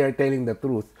trust that they are telling the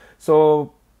truth. So,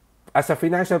 as a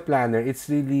financial planner, it's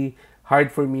really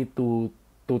hard for me to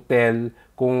tell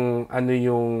kung ano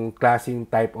yung klaseng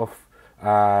type of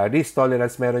risk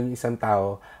tolerance meron yung isang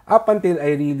tao up until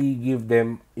I really give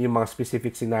them yung mga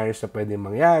specific scenarios na pwedeng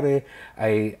mangyari.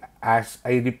 I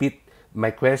repeat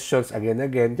my questions again and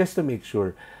again just to make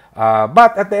sure.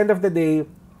 But at the end of the day,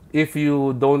 if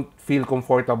you don't feel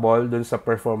comfortable dun sa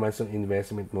performance ng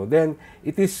investment mo, then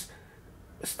it is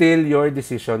still your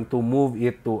decision to move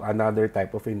it to another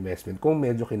type of investment kung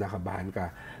medyo kinakabahan ka.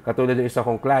 Katulad ng isa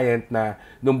kong client na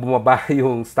nung bumaba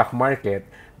yung stock market,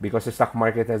 because the stock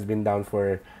market has been down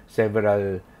for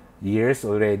several years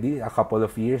already, a couple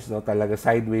of years, no, talaga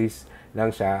sideways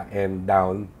lang siya and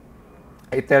down.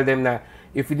 I tell them na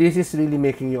if this is really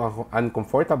making you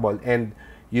uncomfortable and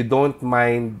you don't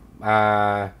mind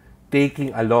taking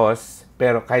a loss,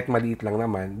 pero kahit maliit lang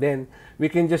naman, then we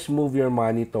can just move your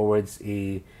money towards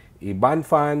a bond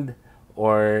fund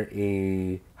or a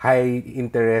high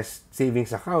interest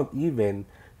savings account even,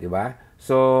 di ba?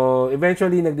 So,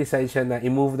 eventually, nag-decide siya na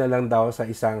i-move na lang daw sa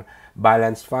isang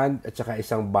balance fund at saka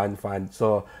isang bond fund.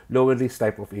 So, lower risk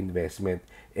type of investment.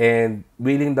 And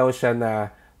willing daw siya na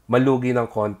malugi ng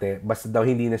konti, basta daw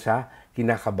hindi na siya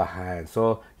kinakabahan.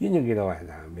 So, yun yung ginawa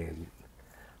namin.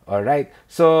 Alright.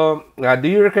 So, do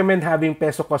you recommend having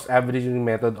peso cost averaging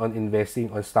method on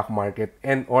investing on stock market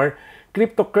and or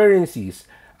cryptocurrencies?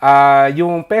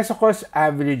 Yung peso cost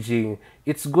averaging,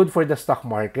 it's good for the stock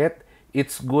market.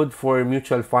 It's good for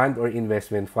mutual fund or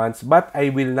investment funds, but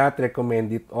I will not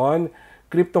recommend it on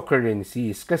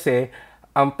cryptocurrencies kasi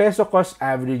ang peso cost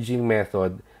averaging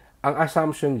method, ang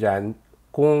assumption dyan,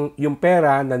 kung yung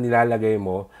pera na nilalagay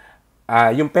mo,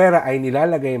 yung pera ay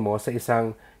nilalagay mo sa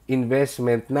isang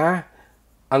investment na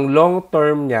ang long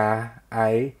term niya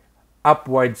ay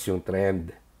upwards yung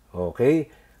trend.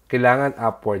 Okay? Kailangan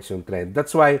upwards yung trend.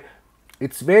 That's why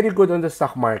it's very good on the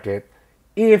stock market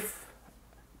if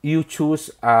you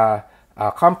choose a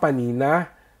company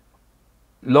na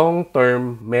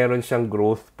long-term meron siyang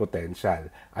growth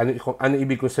potential. Ano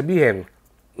ibig kong sabihin?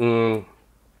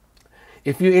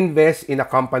 If you invest in a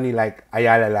company like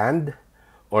Ayala Land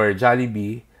or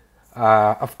Jollibee,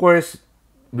 of course,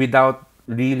 without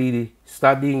really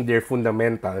studying their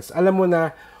fundamentals, alam mo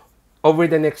na over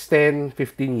the next 10,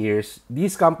 15 years,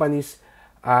 these companies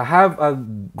have a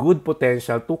good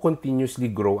potential to continuously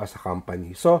grow as a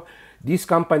company. So, these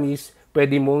companies,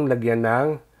 pwede mong lagyan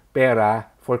ng pera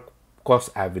for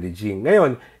cost averaging.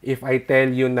 Ngayon, if I tell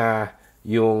you na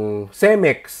yung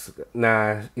Cemex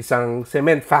na isang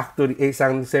cement factory,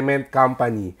 isang cement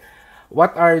company,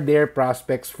 what are their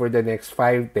prospects for the next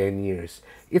 5, 10 years?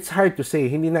 It's hard to say.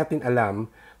 Hindi natin alam.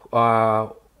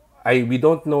 We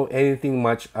don't know anything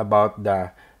much about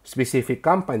the specific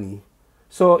company.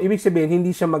 So, ibig sabihin, hindi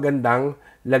siya magandang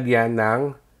lagyan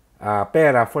ng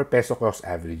pera for peso cost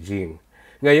averaging.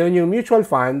 Ngayon, yung mutual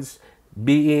funds,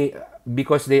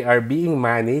 because they are being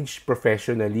managed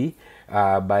professionally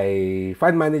by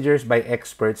fund managers, by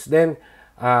experts, then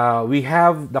we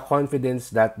have the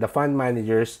confidence that the fund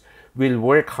managers will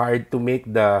work hard to make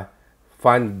the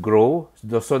fund grow.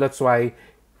 So that's why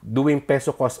doing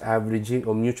peso cost averaging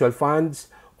on mutual funds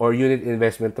or unit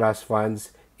investment trust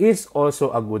funds is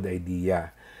also a good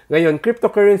idea. Ngayon,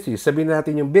 cryptocurrencies, sabihin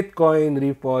natin yung Bitcoin,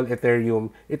 Ripple,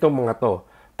 Ethereum, itong mga to.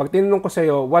 Pag tinanong ko sa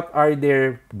iyo, what are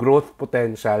their growth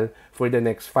potential for the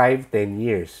next 5-10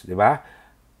 years, di ba?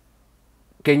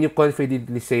 Can you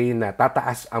confidently say na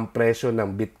tataas ang presyo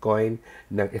ng Bitcoin,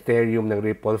 ng Ethereum, ng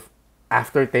Ripple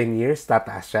after 10 years?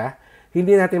 Tataas siya?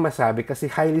 Hindi natin masabi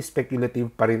kasi highly speculative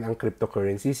pa rin ang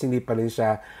cryptocurrencies. Hindi pa rin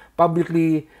siya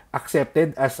publicly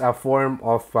accepted as a form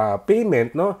of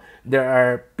payment, no? There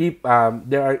are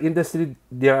industries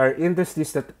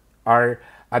that are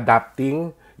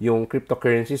adapting yung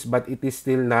cryptocurrencies, but it is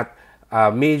still not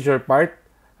a major part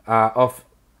of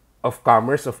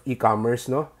commerce, of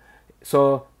e-commerce, no?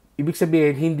 So, ibig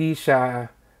sabihin,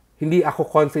 hindi ako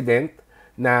confident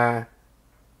na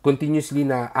continuously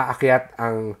na aakyat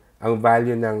ang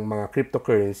value ng mga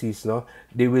cryptocurrencies, no?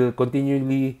 They will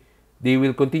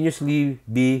continuously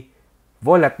be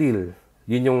volatile.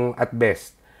 Yun yung at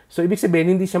best. So, ibig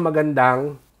sabihin, hindi siya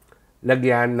magandang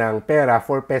lagyan ng pera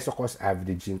for peso cost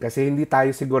averaging kasi hindi tayo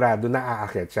sigurado na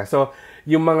aakyat siya. So,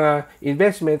 yung mga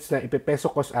investments na ipe-peso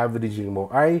cost averaging mo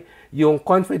ay yung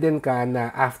confident ka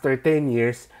na after 10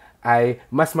 years ay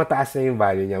mas mataas na yung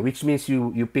value niya, which means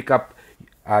you pick up,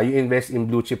 you invest in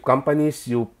blue chip companies,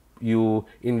 you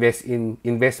invest in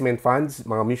investment funds,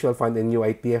 mga mutual fund and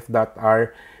UITF that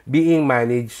are being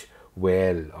managed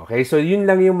well. Okay? So, yun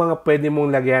lang yung mga pwede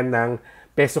mong lagyan ng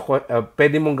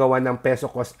pwede mong gawa ng peso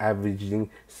cost averaging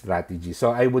strategy.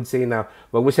 So, I would say na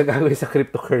wag mo siya gagawin sa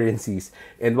cryptocurrencies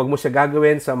and wag mo siya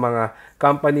gagawin sa mga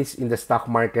companies in the stock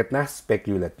market na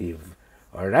speculative.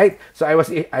 Alright? So, I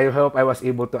hope I was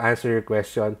able to answer your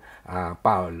question,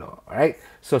 Paolo. Alright?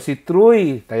 So, si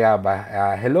Troy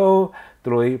Tayaba. Hello,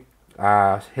 Troy.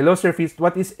 Hello, Sir Fitz.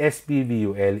 What is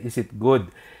SPVUL? Is it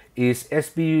good? Is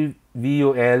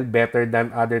SPVUL better than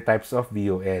other types of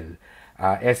VUL?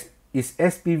 Is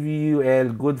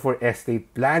SPVUL good for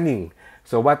estate planning?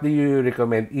 So, what do you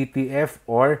recommend, ETF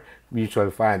or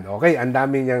mutual fund? Okay, ang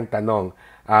dami niyang tanong.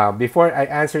 Before I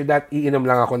answer that, iinom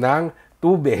lang ako ng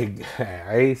tubig.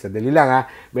 Okay, sadali lang ha.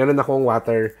 Meron akong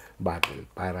water bottle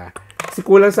para kasi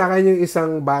kulang sa akin yung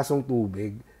isang basong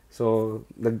tubig. So,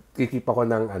 nagkikip ako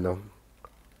ng ano.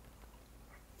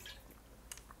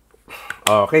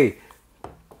 Okay.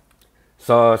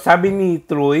 So, sabi ni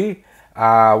Troy,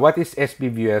 what is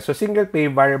SPVUL? So, single pay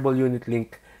variable unit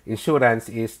link insurance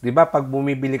is, di ba, pag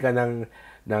bumibili ka ng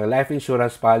life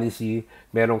insurance policy,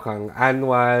 meron kang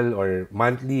annual or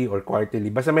monthly or quarterly.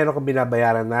 Basta meron kang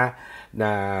binabayaran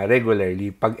na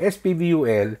regularly. Pag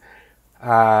SPVUL,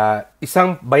 isang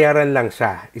bayaran lang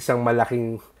siya. Isang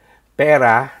malaking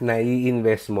pera na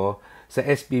i-invest mo sa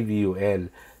SPVUL.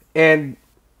 And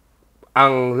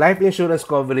ang life insurance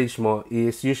coverage mo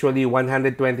is usually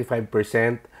 125%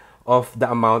 of the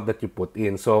amount that you put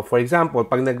in. So, for example,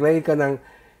 pag naglagay ka ng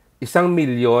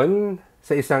 1,000,000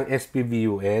 sa isang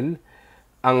SPVUL,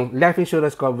 ang life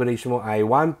insurance coverage mo ay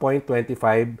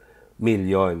 1.25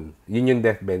 million. Yun yung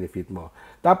death benefit mo.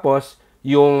 Tapos,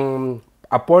 yung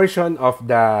a portion of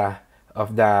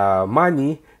the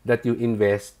money that you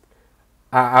invest,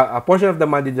 a portion of the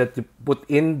money that you put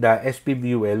in the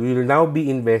SPVUL will now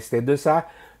be invested dun sa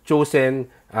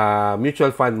chosen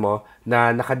mutual fund mo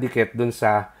na nakadikit dun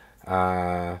sa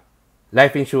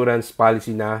life insurance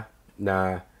policy na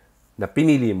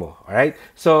pinili mo. Alright?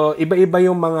 So, iba-iba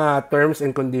yung mga terms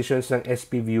and conditions ng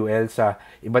SPVUL sa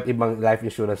iba't ibang life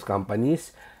insurance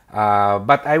companies.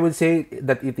 But I would say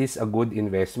that it is a good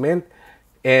investment.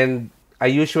 And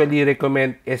I usually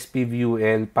recommend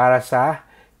SPVUL para sa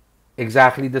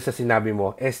exactly doon sa sinabi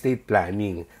mo, estate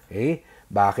planning. Okay?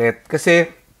 Bakit?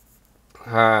 Kasi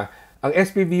ang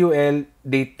SPVUL,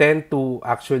 they tend to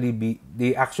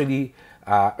actually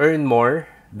earn more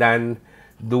than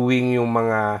doing yung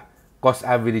mga cost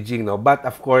averaging, no? But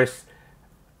of course,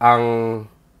 ang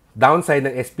downside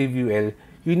ng SPVUL,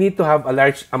 you need to have a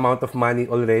large amount of money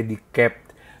already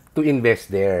kept to invest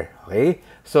there. Okay?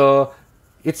 So,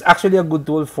 it's actually a good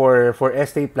tool for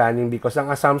estate planning because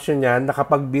ang assumption niya,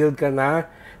 nakapag-build ka na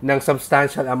ng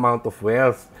substantial amount of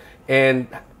wealth. And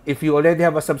if you already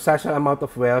have a substantial amount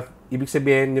of wealth, ibig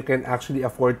sabihin, you can actually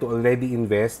afford to already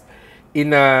invest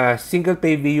in a single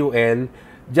pay VUL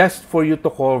just for you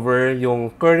to cover yung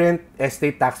current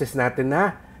estate taxes natin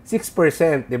na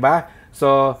 6%, di ba?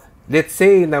 So, let's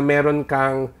say na meron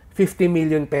kang 50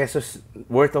 million pesos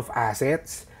worth of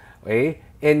assets, okay?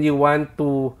 And you want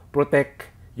to protect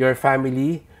your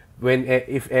family when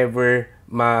if ever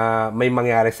may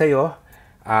mangyari sa'yo,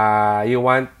 you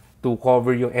want to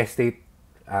cover yung estate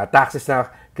taxes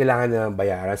na kailangan nilang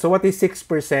bayaran. So what is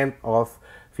 6% of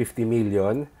 50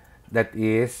 million? That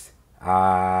is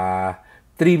 3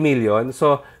 million.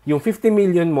 So yung 50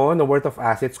 million mo na worth of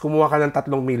assets, kumuha ka ng 3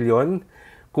 million,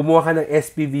 kumuha ka ng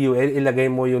SPVUL, ilagay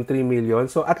mo yung 3 million.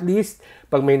 So at least,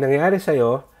 pag may nangyari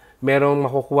sa'yo, merong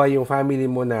makukuha yung family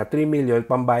mo na 3 million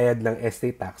pambayad ng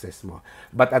estate taxes mo.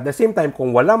 But at the same time,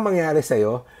 kung walang mangyari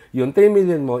sa'yo, yung 3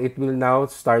 million mo, it will now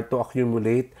start to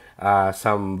accumulate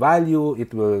some value,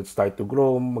 it will start to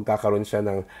grow, magkakaroon siya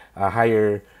ng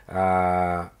higher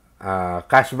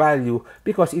cash value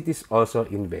because it is also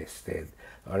invested.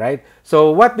 All right. So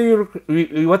what do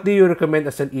you recommend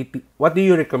as an what do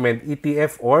you recommend,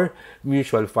 ETF or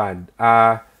mutual fund?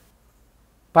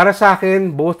 Para sa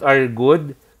akin, both are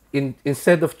good.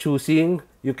 Instead of choosing,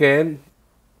 you can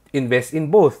invest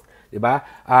in both, 'di ba?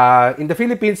 In the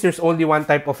Philippines, there's only one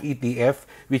type of ETF,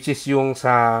 which is yung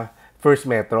sa First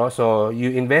Metro. So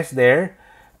you invest there,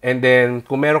 and then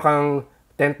kung meron kang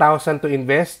 10,000 to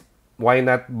invest, why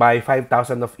not buy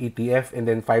 5,000 of ETF and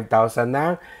then 5,000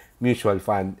 na mutual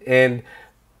fund? And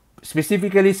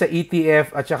specifically sa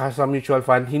ETF at saka sa mutual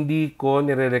fund, hindi ko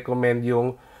nire-recommend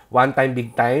yung one time,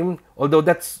 big time. Although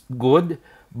that's good,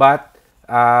 but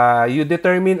you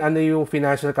determine ano yung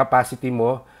financial capacity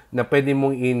mo na pwede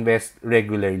mong i-invest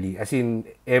regularly. As in,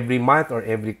 every month or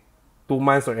every 2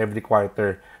 months or every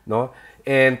quarter, no?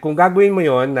 And kung gagawin mo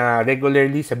yon na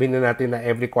regularly, sabihin na natin na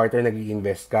every quarter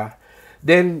nag-i-invest ka,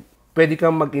 then pwede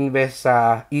kang mag-invest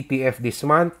sa ETF this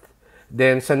month.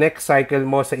 Then, sa next cycle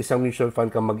mo, sa isang mutual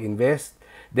fund ka mag-invest.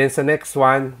 Then, sa next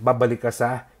one, babalik ka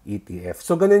sa ETF.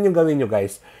 So, ganun yung gawin nyo,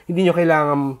 guys. Hindi nyo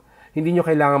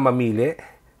kailangan mamili.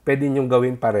 Pwede nyo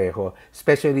gawin pareho.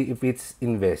 Especially if it's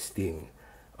investing.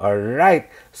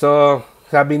 Alright. So,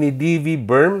 sabi ni DV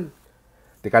Berm,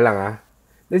 teka lang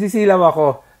nasisilaw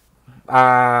ako.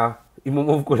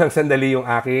 Imumove ko lang sandali yung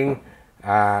aking,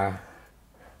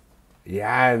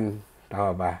 yan.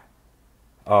 Tama ba?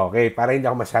 Okay, para hindi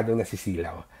ako masyadong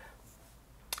nasisilaw.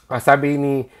 Sabi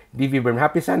ni DV Berm,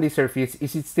 Happy Sunday, Sir Fitz.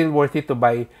 Is it still worth it to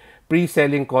buy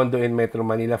pre-selling condo in Metro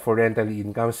Manila for rental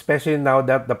income, especially now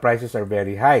that the prices are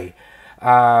very high?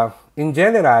 In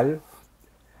general,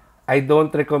 I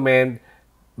don't recommend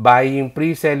buying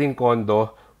pre-selling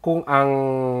condo kung ang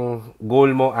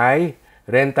goal mo ay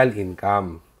rental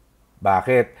income.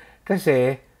 Bakit?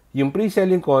 Kasi yung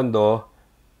pre-selling condo,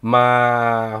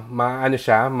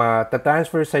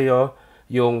 matatransfer sa iyo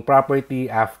yung property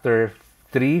after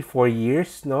 3-4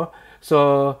 years, no?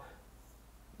 So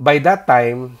by that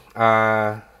time,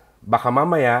 baka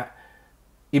mamaya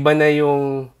iba na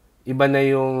yung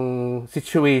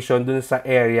situation dun sa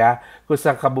area kung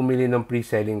saan ka bumili ng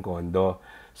pre-selling condo.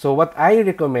 So what I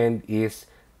recommend is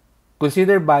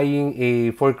consider buying a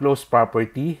foreclosed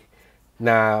property,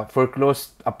 na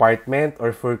foreclosed apartment or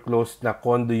foreclosed na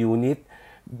condo unit.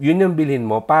 Yun yung bilhin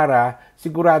mo para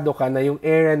sigurado ka na yung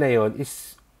area na yon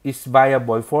is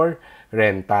viable for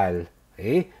rental.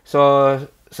 Okay? So,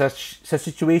 sa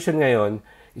situation ngayon,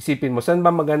 isipin mo, saan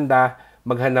ba maganda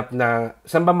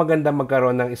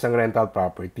magkaroon ng isang rental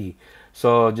property?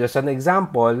 So, just an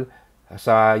example,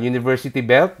 sa University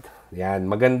Belt, yan,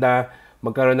 maganda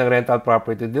magkaroon ng rental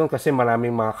property doon kasi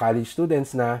maraming mga college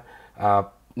students na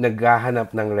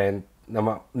naghahanap ng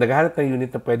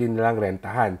unit na pwede nilang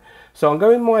rentahan. So, ang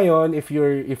gawin mo ngayon, if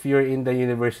you're in the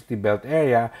University Belt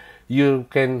area, you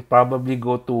can probably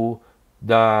go to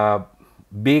the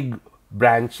big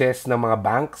branches ng mga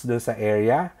banks dun sa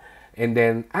area and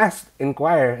then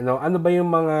inquire, ano ba yung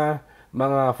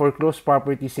mga foreclosed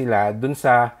properties nila dun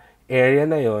sa area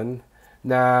na yon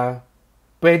na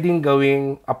pwedeng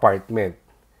gawing apartment.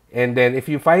 And then,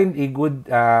 if you find a good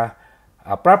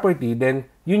property, then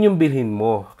yun yung bilhin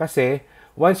mo. Kasi,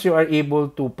 once you are able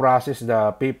to process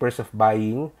the papers of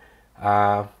buying,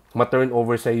 ma-turn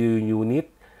over sa yung unit,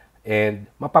 and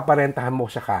mapaparentahan mo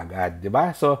siya kagad, di ba?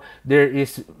 So, there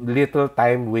is little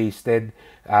time wasted,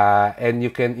 and you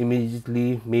can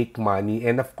immediately make money.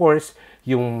 And of course,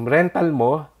 yung rental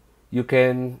mo,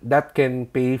 that can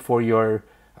pay for your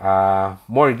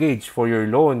mortgage, for your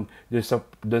loan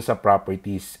dun sa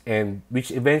properties, and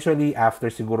which eventually after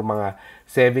siguro mga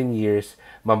 7 years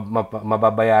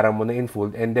mababayaran mo na in full,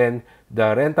 and then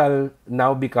the rental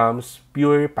now becomes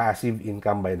pure passive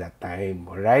income by that time.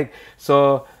 All right?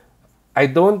 So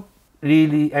I'm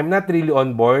not really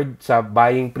on board sa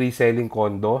buying pre-selling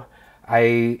condo.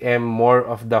 I am more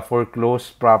of the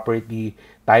foreclosed property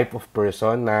type of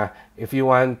person na if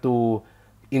you want to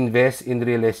invest in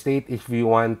real estate, if you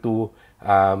want to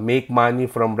make money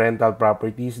from rental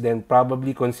properties, then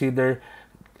probably consider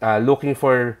looking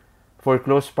for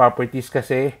foreclosed properties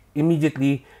kasi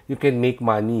immediately you can make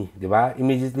money, di ba?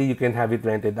 Immediately you can have it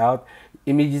rented out.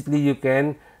 Immediately you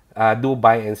can do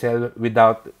buy and sell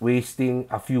without wasting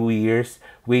a few years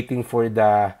waiting for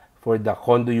the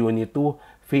condo unit to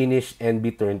finish and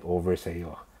be turned over sa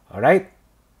iyo. All right?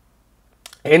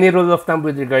 Any rule of thumb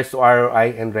with regards to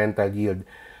ROI and rental yield?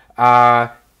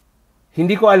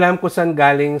 Hindi ko alam kung saan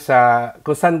galing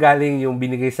yung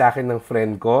binigay sa akin ng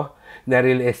friend ko na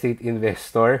real estate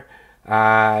investor.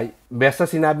 Basta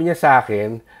sinabi niya sa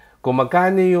akin kung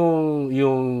magkano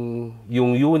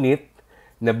yung unit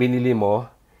na binili mo,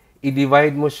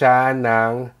 i-divide mo siya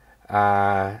ng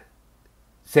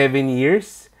 7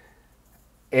 years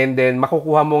and then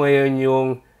makukuha mo ngayon yung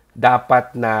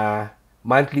dapat na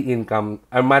monthly income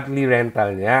or monthly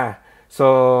rental niya.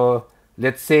 So,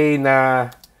 let's say na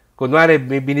kunwari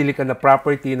may binili ka na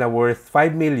property na worth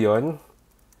 5 million.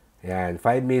 Yan,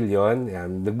 5 million.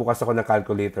 Yan, nagbukas ako ng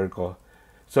calculator ko.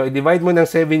 So, i-divide mo ng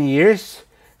 7 years.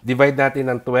 Divide natin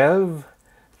ng 12.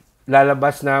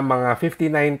 Lalabas na mga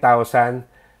 59,000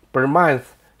 per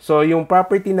month. So, yung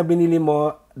property na binili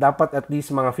mo, dapat at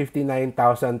least mga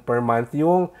 59,000 per month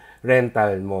yung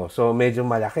rental mo. So, medyo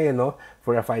malaki, no?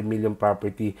 For a 5 million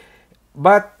property.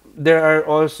 But, there are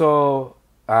also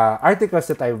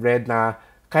articles that I've read na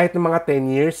kahit ng mga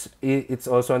 10 years, it's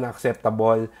also an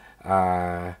acceptable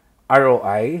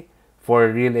ROI for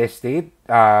real estate,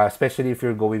 especially if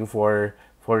you're going for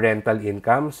rental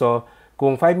income. So,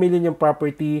 kung 5 million yung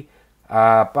property,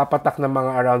 papatak na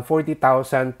mga around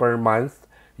 40,000 per month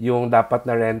yung dapat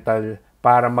na rental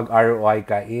para mag-ROI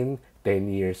ka in 10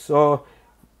 years. So,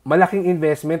 malaking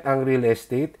investment ang real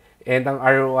estate and ang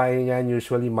ROI niyan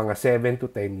usually mga 7 to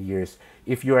 10 years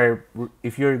if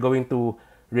you're going to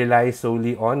rely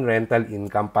solely on rental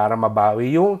income para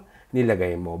mabawi yung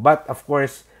nilagay mo. But of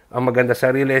course, ang maganda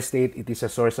sa real estate, it is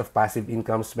a source of passive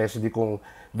income, especially kung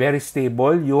very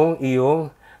stable yung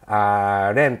iyong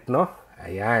rent, no?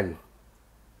 Ayan.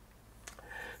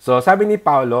 So, sabi ni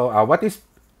Paolo, what is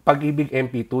Pag-ibig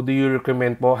MP2? Do you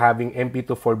recommend po having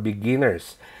MP2 for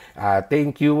beginners?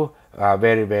 Thank you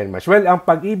very, very much. Well, ang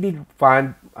Pag-ibig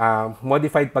Fund,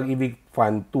 Modified Pag-ibig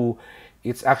Fund 2,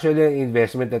 it's actually an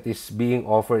investment that is being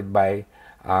offered by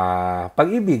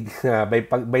Pag-ibig,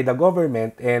 by the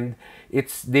government, and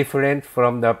it's different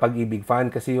from the Pag-ibig Fund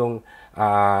kasi yung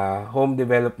Home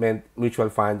Development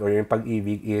Mutual Fund or yung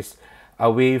Pag-ibig is a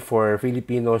way for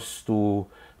Filipinos to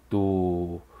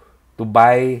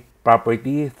buy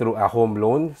property through a home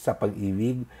loan sa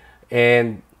Pag-ibig,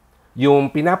 and yung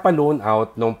pinapa-loan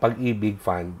out ng Pag-ibig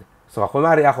Fund. So,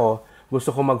 kunwari ako, gusto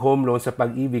ko mag-home loan sa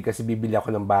Pag-ibig kasi bibili ako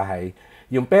ng bahay.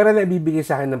 Yung pera na ibibigay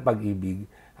sa akin ng Pag-ibig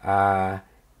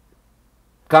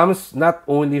comes not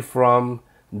only from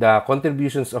the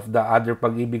contributions of the other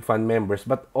Pag-ibig Fund members,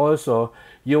 but also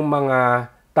yung mga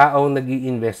taong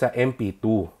nag-i-invest sa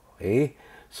MP2. Okay?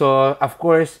 So, of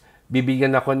course,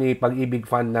 bibigyan ako ni Pag-ibig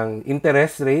Fund ng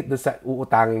interest rate doon sa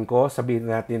uutangin ko. Sabihin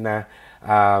natin na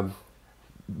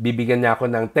bibigyan niya ako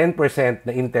ng 10%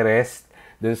 na interest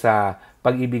doon sa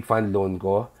Pag-ibig Fund loan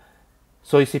ko.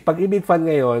 So, si Pag-ibig Fund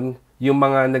ngayon, yung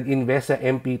mga nag-invest sa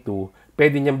MP2,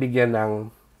 pwede niyang bigyan ng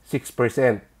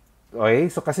 6%. Okay?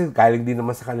 So, kasi galing din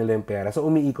naman sa kanila yung pera. So,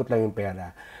 umiikot lang yung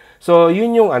pera. So,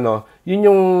 yun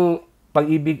yung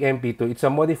Pag-ibig MP2. It's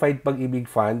a modified Pag-ibig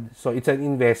Fund. So, it's an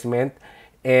investment.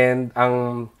 And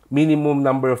ang minimum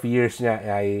number of years niya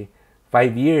ay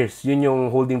 5 years. Yun yung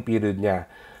holding period niya.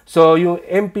 So, yung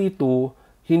MP2,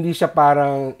 hindi siya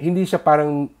parang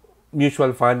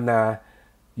mutual fund na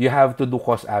you have to do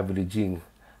cost averaging.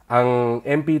 Ang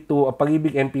MP2, ang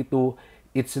Pag-ibig MP2,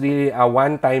 it's really a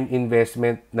one-time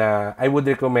investment na I would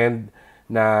recommend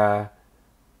na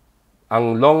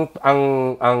ang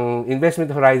investment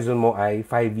horizon mo ay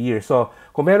 5 years. So,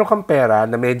 kung meron kang pera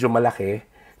na medyo malaki,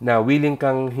 na willing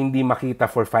kang hindi makita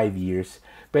for 5 years,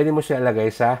 pwede mo siya ilagay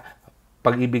sa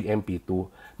Pag-ibig MP2.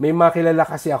 May mga kilala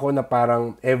kasi ako na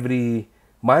parang every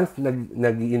month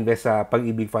nag-i-invest sa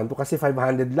Pag-ibig Fund 2 kasi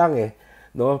 500 lang eh.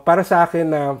 No? Para sa akin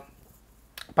na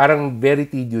parang very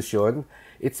tedious yun.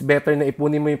 It's better na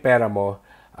ipunin mo yung pera mo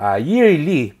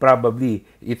yearly, probably.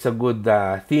 It's a good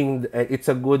thing. It's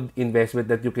a good investment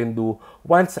that you can do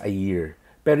once a year.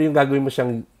 Pero yung gagawin mo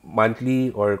siyang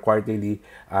monthly or quarterly,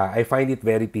 I find it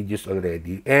very tedious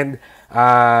already. And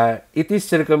it is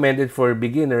recommended for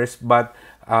beginners, but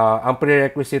ang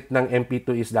prerequisite ng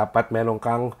MP2 is dapat meron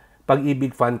kang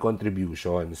Pag-ibig Fund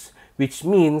contributions. Which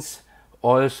means,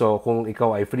 also, kung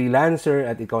ikaw ay freelancer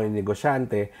at ikaw ay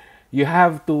negosyante, you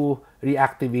have to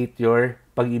reactivate your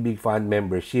Pag-ibig Fund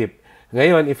membership.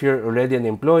 Ngayon, if you're already an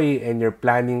employee and you're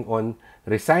planning on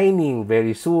resigning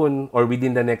very soon or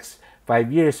within the next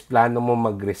 5 years, plano mo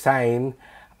mag-resign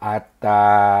at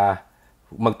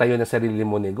magtayo ng sarili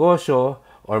mo negosyo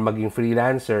or maging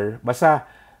freelancer, basta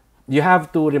you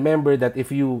have to remember that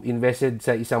if you invested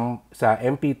sa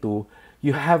MP2,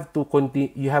 you have to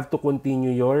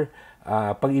continue your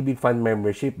Pag-ibig Fund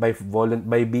membership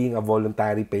by being a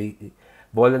voluntary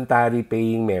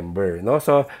paying member, no?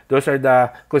 So those are the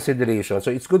considerations.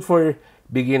 So it's good for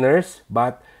beginners,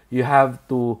 but you have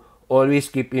to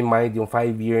always keep in mind yung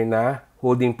 5-year na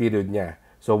holding period niya.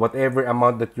 So whatever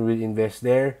amount that you will invest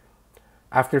there,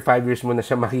 after 5 years mo na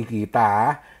siya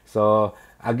makikita. So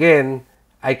again,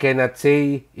 I cannot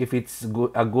say if it's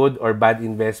a good or bad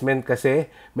investment kasi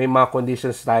may mga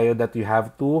conditions tayo that you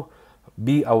have to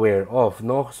be aware of,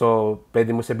 no? So, pwede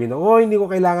mo sabihin, oh, hindi ko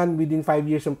kailangan within 5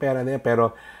 years yung pera na yan,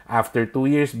 pero after 2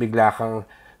 years,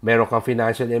 meron kang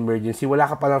financial emergency, wala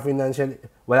ka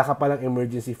palang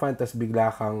emergency fund, tas bigla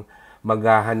kang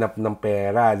maghahanap ng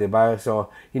pera, di ba?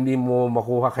 So, hindi mo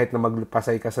makuha kahit na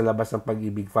magpasay ka sa labas ng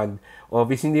Pag-ibig Fund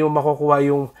Office, hindi mo makukuha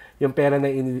yung pera na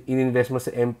ininvest mo sa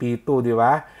MP2, di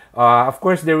ba? Of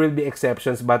course, there will be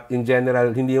exceptions, but in general,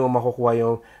 hindi mo makukuha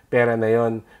yung pera na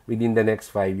yon within the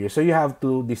next 5 years. So, you have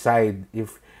to decide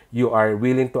if you are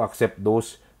willing to accept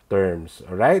those terms,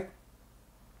 alright?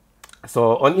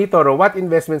 So, on eToro, what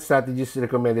investment strategies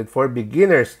recommended for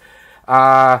beginners?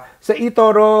 Sa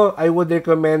eToro, I would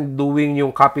recommend doing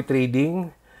yung copy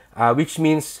trading, which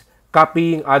means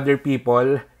copying other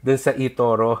people dun sa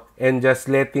eToro and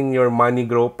just letting your money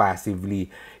grow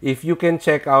passively. If you can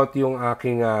check out yung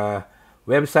aking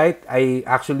website, I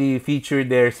actually feature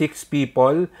there 6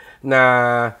 people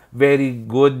na very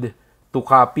good to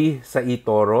copy sa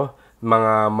eToro.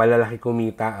 Mga malalaki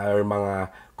kumita or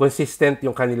mga consistent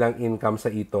yung kanilang income sa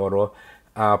eToro.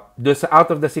 Out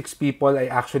of the 6 people,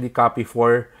 I actually copy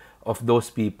 4 of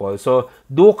those people. So,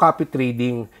 do copy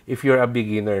trading if you're a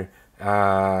beginner,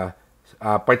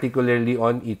 particularly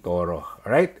on eToro.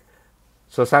 Alright?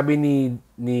 So, sabi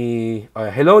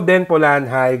hello Den Polan,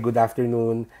 hi, good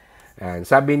afternoon. And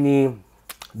sabi ni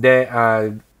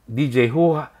DJ,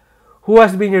 who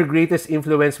has been your greatest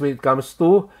influence when it comes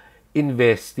to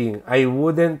investing? I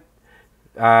wouldn't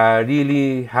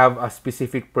really have a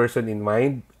specific person in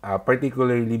mind,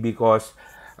 particularly because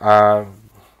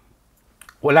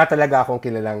wala talaga akong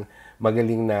kilalang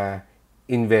magaling na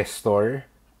investor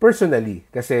personally.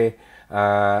 Kasi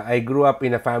I grew up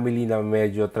in a family na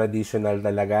medyo traditional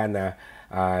talaga na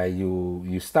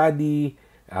you study,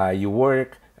 you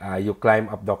work, you climb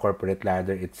up the corporate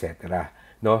ladder, etc.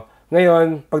 No?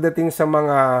 Ngayon, pagdating sa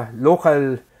mga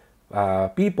local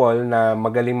people na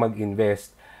magaling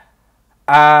mag-invest,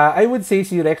 I would say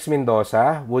si Rex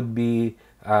Mendoza would be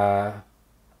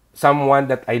someone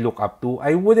that I look up to.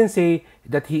 I wouldn't say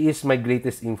that he is my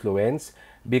greatest influence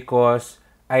because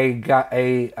I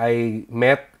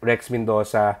met Rex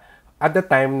Mendoza at the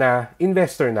time na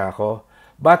investor na ako.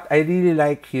 But I really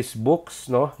like his books,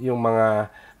 no? Yung mga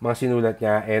sinulat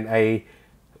niya, and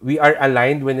we are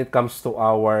aligned when it comes to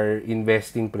our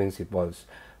investing principles.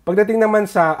 Pagdating naman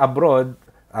sa abroad,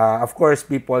 of course,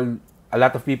 a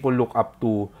lot of people look up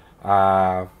to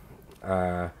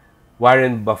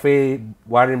Warren Buffett.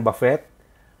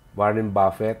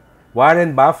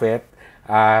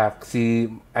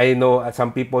 I know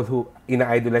some people who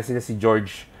ina-idolize nila si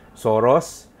George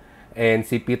Soros and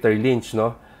si Peter Lynch,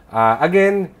 no?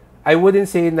 Again, I wouldn't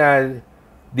say na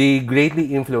they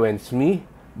greatly influenced me,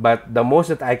 but the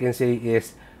most that I can say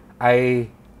is I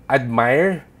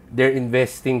admire their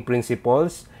investing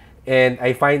principles and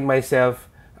I find myself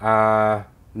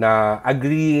na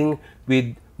agreeing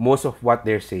with most of what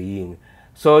they're saying.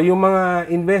 So, yung mga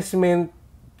investment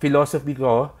philosophy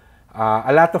ko,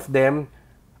 a lot of them,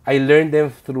 I learned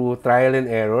them through trial and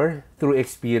error, through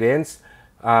experience.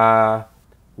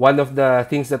 One of the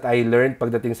things that I learned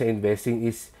pagdating sa investing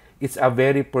is it's a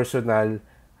very personal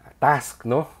task,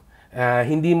 no?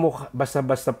 Hindi mo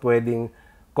basta-basta pwedeng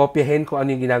kopyahin kung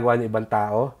ano yung ginagawa ng ibang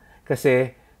tao.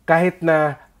 Kasi kahit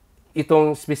na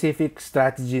itong specific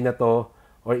strategy na to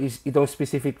or itong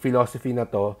specific philosophy na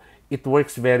to, it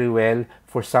works very well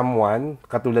for someone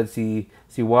katulad si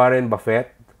Warren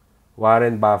Buffett.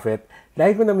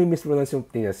 Lagi ko na mispronounce yung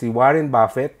niya. Si Warren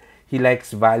Buffett, he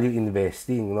likes value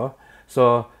investing, no?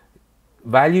 So,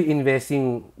 value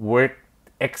investing worked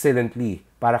excellently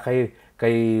para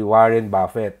kay Warren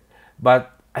Buffett.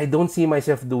 But I don't see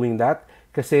myself doing that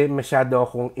kasi masyado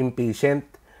akong impatient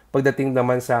pagdating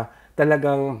naman sa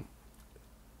talagang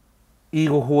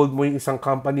i-hold mo yung isang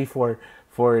company for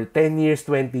 10 years,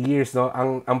 20 years, no?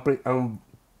 Ang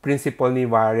principle ni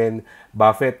Warren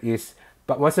Buffett is,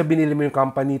 once na binili mo yung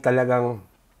company, talagang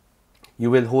you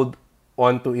will hold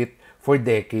on to it for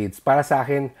decades. Para sa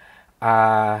akin,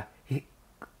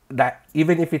 that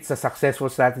even if it's a successful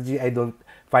strategy, I don't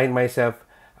find myself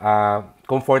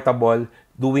comfortable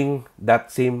doing that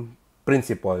same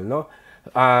principle, no?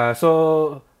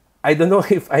 So I don't know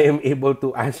if I am able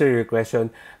to answer your question,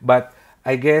 but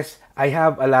I guess I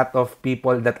have a lot of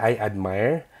people that I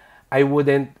admire. I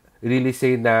wouldn't really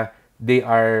say na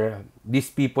these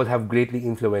people have greatly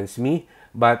influenced me,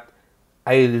 but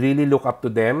I really look up to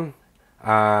them.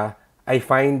 I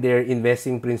find their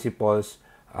investing principles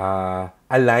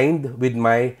aligned with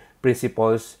my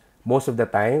principles most of the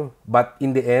time. But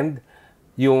in the end,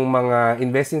 yung mga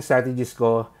investing strategies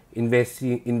ko,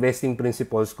 investing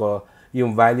principles ko,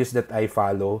 yung values that I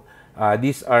follow,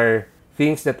 these are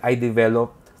things that I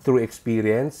developed through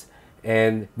experience,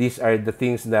 and these are the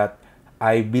things that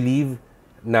I believe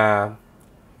na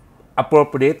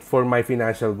appropriate for my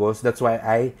financial goals. That's why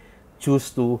I choose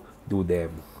to do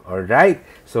them. Alright?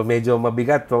 So, medyo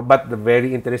mabigat to, but the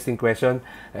very interesting question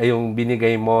ay yung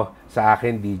binigay mo sa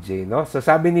akin, DJ. No? So,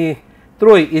 sabi ni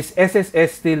Troy, is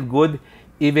SSS still good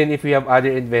even if we have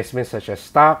other investments such as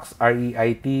stocks,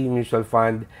 REIT, mutual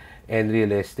fund, and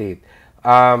real estate?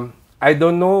 I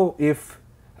don't know if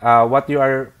what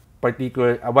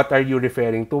are you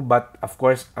referring to, but of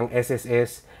course, ang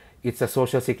SSS, it's a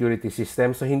social security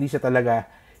system. So, hindi siya talaga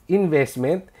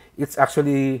investment. It's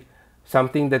actually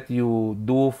something that you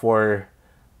do for...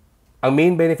 Ang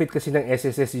main benefit kasi ng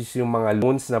SSS is yung mga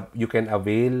loans na you can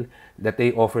avail that they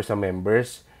offer sa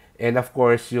members. And of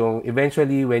course, yung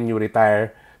eventually when you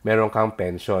retire, meron kang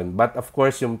pension. But of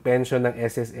course, yung pension ng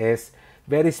SSS,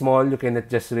 very small. You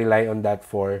cannot just rely on that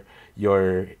for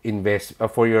your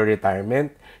for your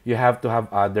retirement. You have to have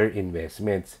other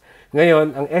investments.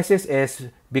 Ngayon, ang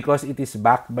SSS, because it is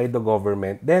backed by the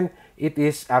government, then it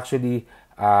is actually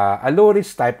a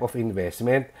low-risk type of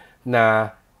investment na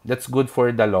that's good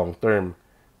for the long term.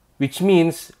 Which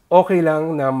means, okay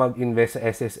lang na mag-invest sa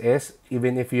SSS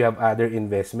even if you have other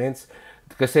investments.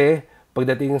 Kasi,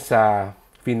 pagdating sa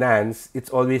finance,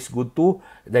 it's always good to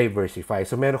diversify.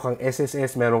 So, meron kang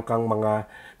SSS, meron kang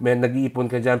nag-iipon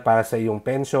ka dyan para sa iyong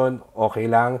pension, okay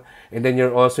lang. And then,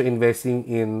 you're also investing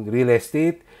in real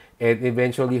estate and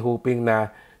eventually hoping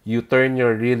na you turn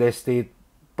your real estate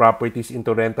properties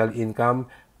into rental income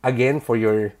again for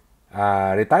your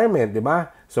retirement, di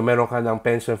ba? So, meron ka ng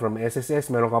pension from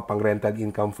SSS, meron ka pang rental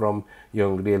income from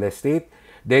yung real estate.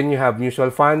 Then, you have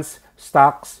mutual funds,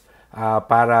 stocks,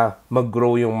 para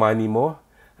mag-grow yung money mo.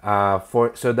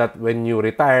 So that when you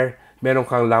retire, meron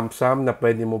kang lump sum na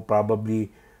pwede mo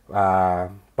probably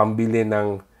pambili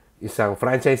ng isang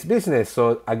franchise business.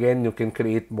 So again, you can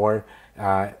create more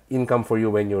income for you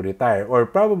when you retire. Or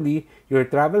probably your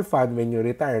travel fund when you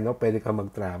retire, no? Pwede kang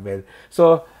mag-travel.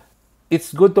 So it's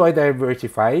good to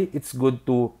diversify. It's good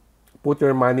to put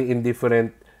your money in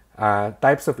different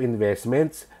types of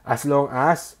investments as long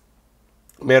as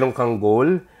meron kang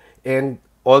goal and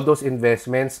all those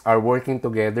investments are working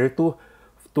together to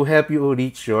help you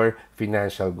reach your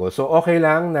financial goals. So, okay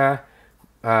lang na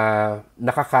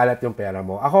nakakalat yung pera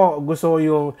mo. Ako, gusto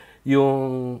ko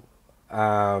yung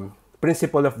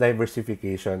principle of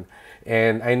diversification.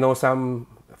 And I know some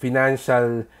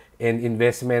financial and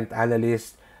investment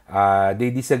analysts,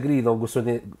 they disagree. No?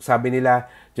 Sabi nila,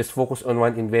 just focus on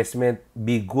one investment,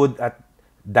 be good at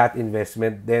that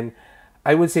investment. Then,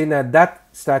 I would say na that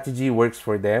strategy works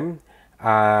for them.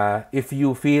 If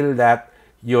you feel that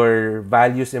your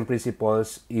values and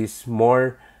principles is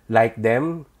more like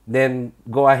them, then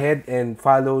go ahead and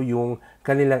follow yung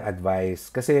kanilang advice.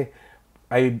 Kasi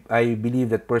I believe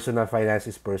that personal finance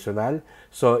is personal.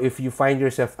 So if you find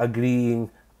yourself agreeing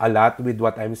a lot with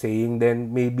what I'm saying, then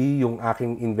maybe yung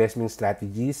aking investment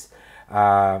strategies,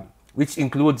 which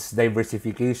includes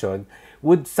diversification,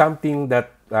 would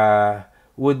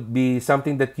be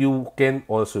something that you can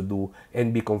also do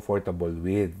and be comfortable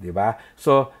with, di ba?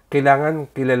 So,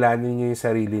 kailangan kilalanin niyo yung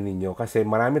sarili ninyo kasi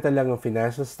marami talagang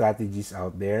financial strategies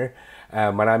out there,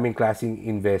 maraming klaseng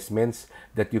investments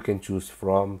that you can choose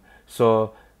from.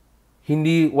 So,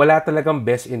 wala talagang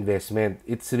best investment.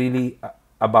 It's really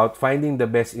about finding the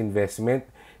best investment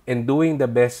and doing the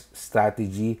best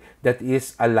strategy that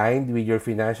is aligned with your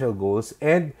financial goals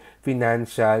and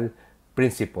financial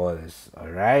principles.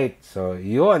 Alright? So,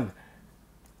 yun.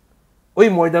 Uy,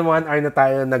 more than 1 hour na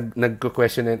tayo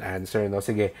nag-question and answer, no?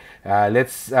 Sige,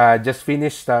 let's just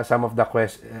finish some of the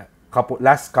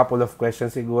last couple of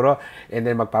questions siguro and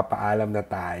then magpapaalam na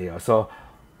tayo. So,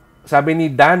 sabi ni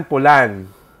Dan Pulan,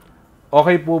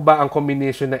 okay po ba ang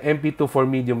combination ng MP2 for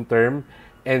medium term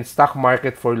and stock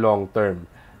market for long term.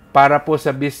 Para po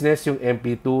sa business yung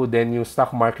MP2, then yung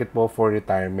stock market po for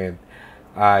retirement.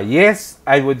 Yes,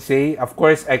 I would say, of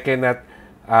course,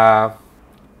 uh,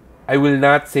 I will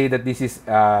not say that this is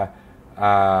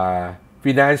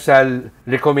financial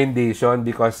recommendation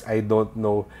because I don't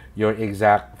know your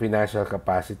exact financial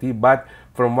capacity. But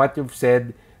from what you've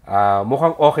said,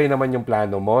 mukhang okay naman yung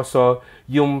plano mo. So,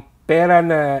 yung pera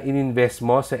na ininvest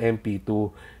mo sa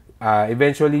MP2,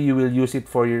 eventually you will use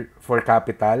it for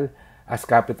capital, as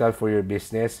capital for your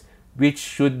business, which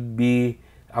should be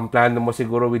ang plano mo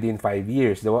siguro within 5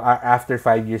 years. Diba? After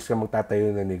 5 years ka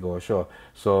magtatayo ng negosyo.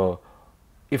 So,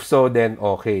 if so, then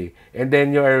okay. And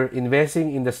then you are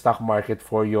investing in the stock market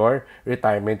for your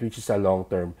retirement, which is a long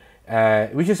term.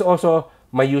 Which is also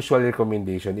my usual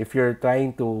recommendation. If you're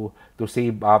trying to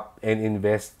save up and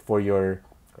invest for your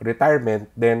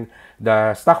retirement, then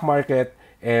the stock market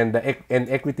and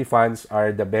equity funds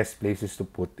are the best places to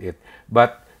put it.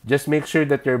 But just make sure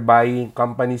that you're buying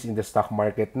companies in the stock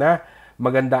market na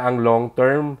maganda ang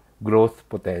long-term growth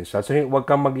potential. So, huwag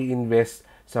kang mag-i-invest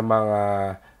sa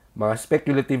mga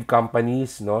speculative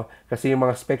companies, no? Kasi yung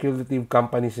mga speculative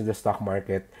companies in the stock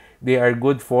market, they are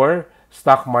good for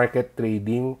stock market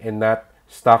trading and not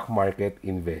stock market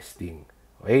investing.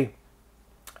 Okay?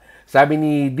 Sabi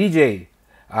ni DJ,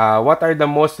 what are the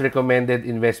most recommended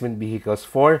investment vehicles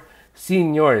for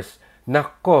seniors?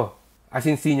 Nako, as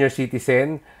in senior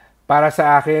citizen, para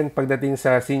sa akin, pagdating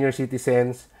sa senior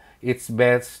citizens, it's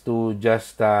best to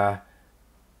just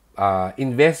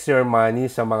invest your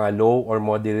money sa mga low or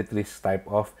moderate risk type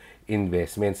of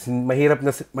investments.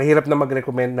 Mahirap na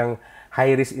mag-recommend ng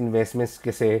high risk investments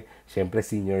kasi syempre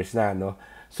seniors na, no.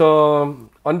 So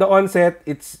on the onset,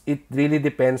 it really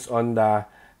depends on the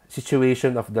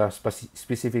situation of the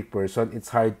specific person. It's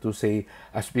hard to say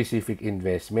a specific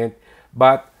investment,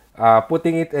 but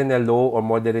putting it in a low or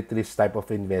moderate risk type of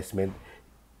investment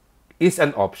is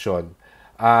an option.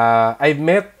 I've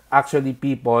met actually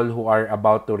people who are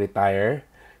about to retire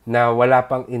na wala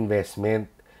pang investment.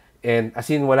 And as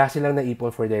in, wala silang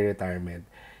naipon for their retirement.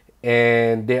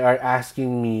 And they are asking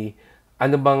me,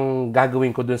 ano bang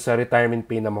gagawin ko dun sa retirement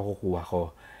pay na makukuha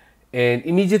ko? And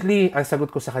immediately, ang sagot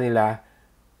ko sa kanila,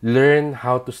 learn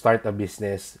how to start a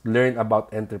business. Learn about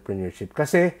entrepreneurship.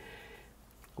 Kasi,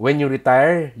 when you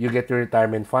retire, you get your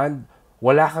retirement fund,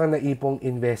 wala kang naipong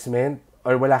investment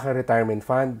or wala kang retirement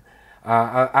fund,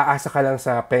 aasa ka lang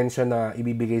sa pension na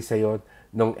ibibigay sa'yo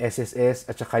ng SSS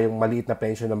at saka yung maliit na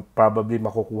pension na probably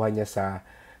makukuha niya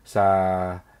sa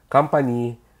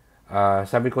company.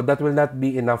 Sabi ko, that will not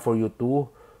be enough for you to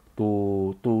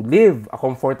live a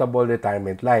comfortable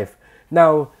retirement life.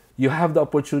 Now, you have the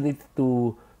opportunity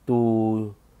to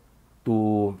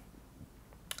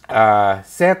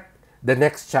set the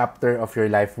next chapter of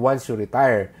your life once you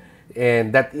retire.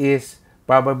 And that is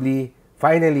probably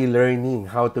finally learning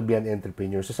how to be an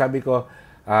entrepreneur. So sabi ko,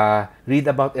 read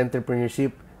about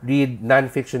entrepreneurship, read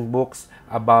non-fiction books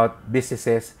about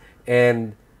businesses,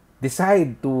 and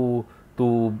decide to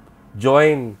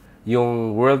join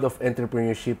yung world of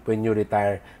entrepreneurship when you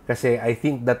retire. Kasi I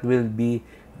think that will be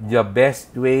the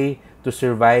best way to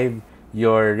survive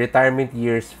your retirement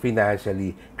years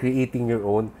financially, creating your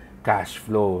own cash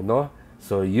flow, no?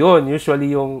 So, yun,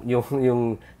 usually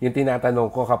yung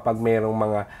tinatanong ko kapag mayroong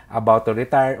mga about to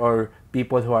retire or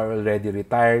people who are already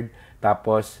retired,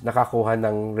 tapos nakakuha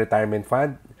ng retirement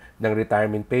fund, ng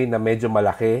retirement pay na medyo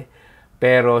malaki,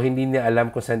 pero hindi niya alam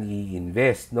kung saan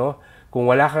i-invest, no? Kung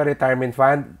wala kang retirement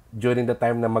fund during the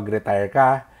time na mag-retire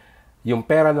ka, yung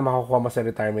pera na makukuha mo sa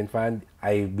retirement fund,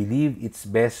 I believe it's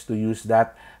best to use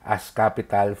that as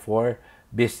capital for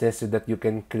business so that you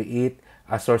can create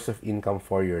a source of income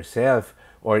for yourself,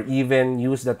 or even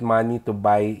use that money to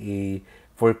buy a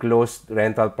foreclosed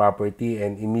rental property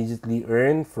and immediately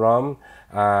earn from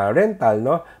rental,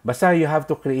 no? Basta you have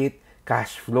to create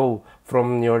cash flow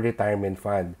from your retirement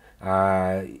fund.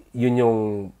 Yun yung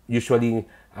usually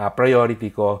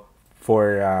priority ko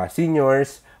for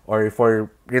seniors or for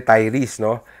retirees,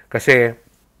 no? Kasi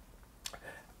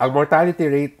ang mortality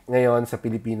rate ngayon sa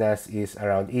Pilipinas is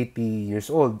around 80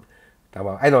 years old.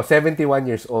 Tama. 71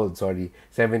 years old, sorry.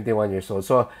 71 years old.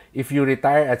 So, if you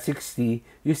retire at 60,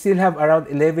 you still have around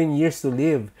 11 years to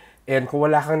live. And kung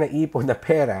wala kang naipon na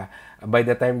pera by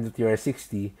the time that you are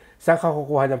 60, saan ka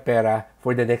kukuha ng pera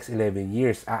for the next 11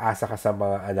 years? Aasa ka sa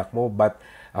mga anak mo. But,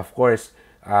 of course,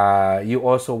 you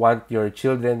also want your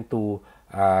children to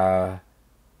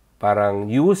parang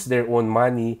use their own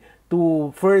money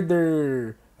to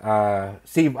further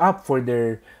save up for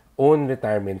their own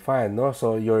retirement fund, no?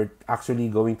 So you're actually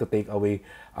going to take away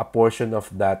a portion of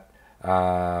that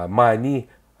money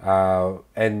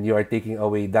and you are taking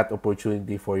away that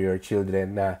opportunity for your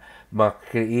children na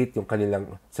ma-create yung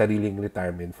kanilang sariling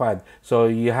retirement fund. So,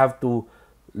 you have to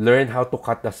learn how to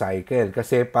cut the cycle.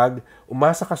 Kasi pag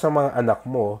umasa ka sa mga anak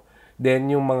mo, then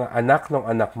yung mga anak ng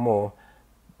anak mo,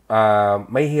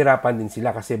 may hirapan din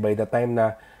sila kasi by the time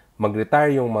na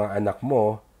mag-retire yung mga anak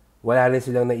mo, wala rin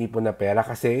silang naipon na pera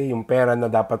kasi yung pera na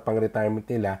dapat pang retirement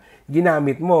nila,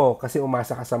 ginamit mo kasi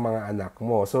umasa ka sa mga anak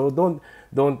mo. So don't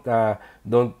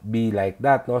be like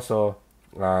that, no? So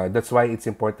that's why it's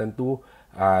important to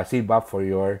save up for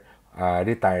your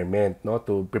retirement, no?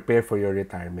 To prepare for your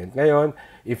retirement. Ngayon,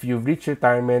 if you've reached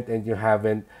retirement and you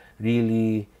haven't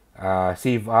really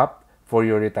save up for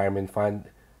your retirement fund,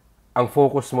 ang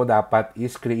focus mo dapat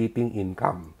is creating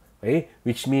income. Okay?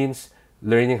 Which means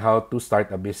learning how to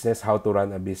start a business, how to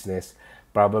run a business.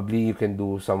 Probably you can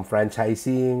do some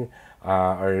franchising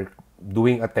or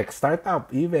doing a tech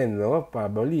startup even, no?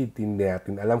 Probably hindi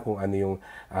natin alam kung ano yung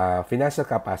financial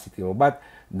capacity mo. But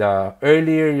the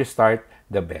earlier you start,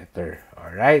 the better.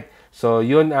 Alright? So,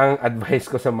 yun ang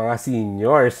advice ko sa mga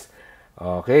seniors.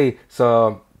 Okay?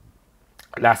 So,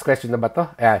 last question na ba to?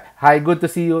 Ayan. Hi, good to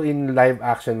see you in live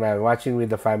action, man. Watching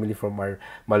with the family from our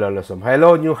Malolosum.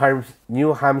 Hello,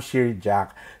 New Hampshire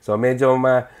Jack. So, medyo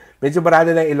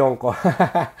barado na ilong ko.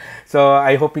 So,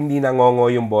 I hope hindi nangongo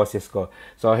yung boses ko.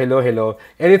 So, hello.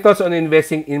 Any thoughts on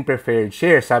investing in preferred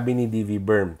shares? Sabi ni DV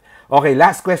Berm. Okay,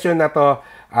 last question na to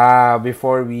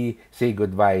before we say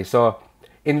goodbye. So,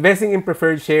 investing in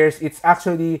preferred shares, it's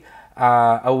actually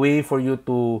a way for you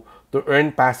to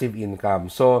earn passive income.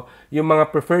 So, yung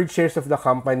mga preferred shares of the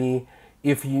company,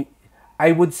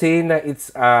 I would say na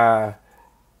it's a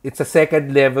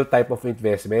second level type of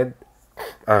investment.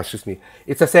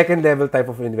 It's a second level type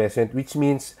of investment, which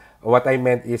means, what I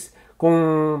meant is, kung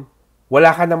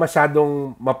wala ka na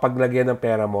masyadong mapaglagyan ng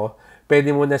pera mo,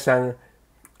 pwede mo na siyang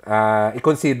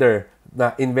i-consider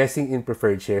na investing in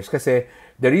preferred shares. Kasi,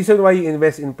 the reason why you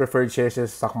invest in preferred shares in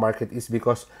the stock market is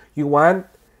because you want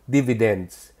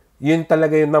dividends. Yun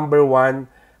talaga yung number one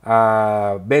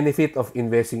benefit of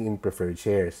investing in preferred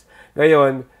shares.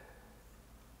 Ngayon,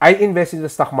 I invest in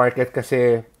the stock market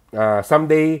kasi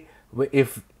someday,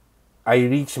 if I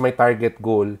reach my target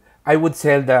goal, I would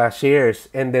sell the shares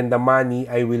and then the money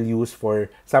I will use for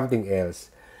something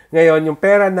else. Ngayon, yung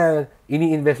pera na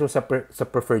ini-invest mo sa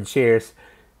preferred shares,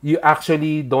 you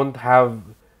actually don't have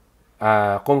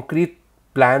concrete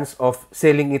plans of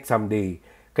selling it someday.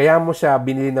 Kaya mo siya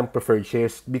binili ng preferred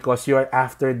shares because you are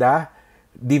after the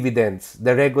dividends,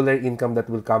 the regular income that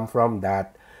will come from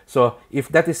that. So, if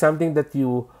that is something that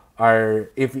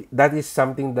if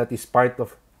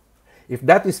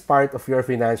that is part of your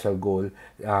financial goal,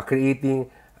 creating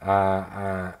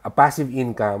a passive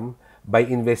income by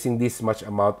investing this much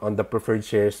amount on the preferred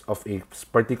shares of a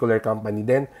particular company,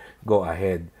 then go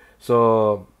ahead.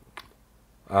 So,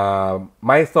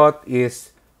 my thought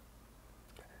is,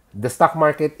 the stock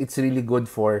market, it's really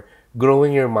good for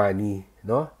growing your money,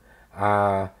 no?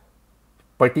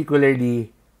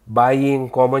 Particularly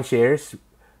buying common shares,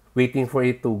 waiting for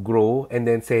it to grow, and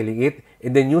then selling it,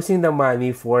 and then using the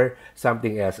money for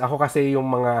something else. Ako kasi yung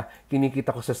mga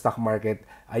kinikita ko sa stock market,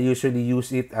 I usually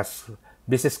use it as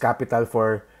business capital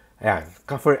for a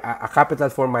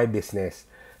capital for my business.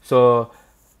 So,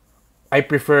 I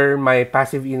prefer my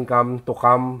passive income to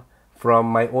come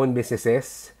from my own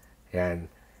businesses.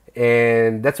 Yan.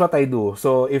 And that's what I do.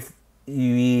 So, if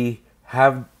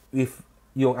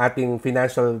yung ating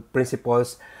financial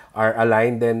principles are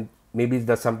aligned, then maybe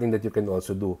that's something that you can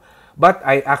also do. But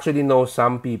I actually know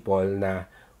some people na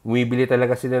bumibili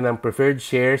talaga sila ng preferred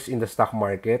shares in the stock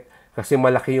market kasi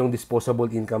malaki yung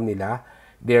disposable income nila.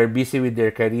 They're busy with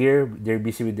their career, they're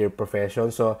busy with their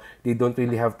profession, so they don't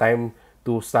really have time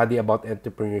to study about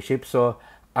entrepreneurship. So,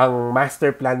 ang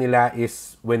master plan nila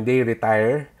is when they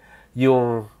retire,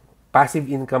 yung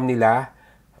passive income nila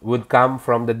would come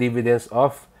from the dividends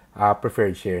of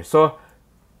preferred shares. So,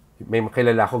 may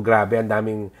makilala ko, grabe, ang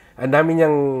daming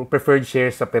niyang preferred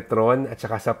shares sa Petron at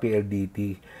saka sa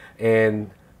PLDT.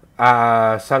 And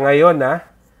sa ngayon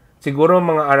siguro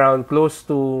mga around close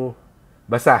to,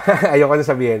 basta, ayoko na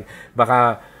sabihin,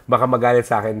 baka magalit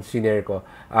sa akin, shinare ko.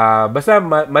 Basta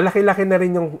malaki-laki na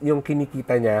rin yung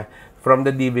kinikita niya from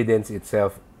the dividends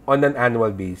itself on an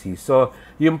annual basis. So,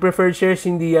 yung preferred shares,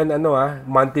 hindi yan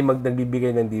monthly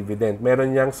nagbibigay ng dividend.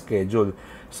 Meron niyang schedule.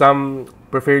 Some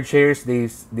preferred shares, they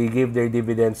give their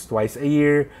dividends twice a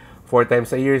year, 4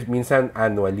 times a year, minsan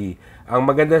annually. Ang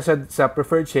maganda sa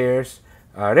preferred shares,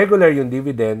 regular yung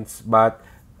dividends, but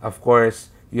of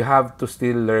course, you have to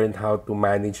still learn how to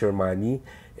manage your money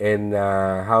and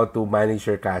how to manage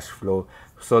your cash flow.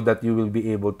 so that you will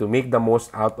be able to make the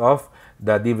most out of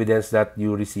the dividends that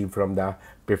you receive from the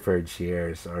preferred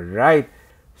shares. Alright.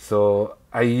 So,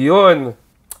 ayun.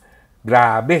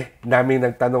 Grabe, daming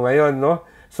nagtanong ngayon, no?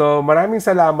 So, maraming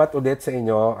salamat ulit sa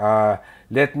inyo.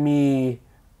 Let me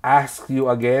ask you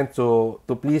again to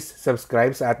please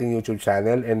subscribe sa ating YouTube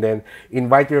channel, and then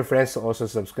invite your friends to also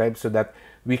subscribe so that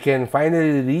we can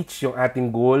finally reach yung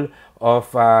ating goal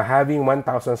of having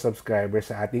 1,000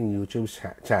 subscribers sa ating YouTube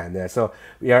channel. So,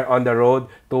 we are on the road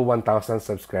to 1,000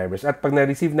 subscribers. At pag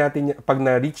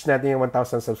na-reach natin yung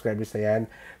 1,000 subscribers na yan,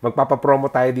 magpapapromo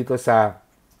tayo dito sa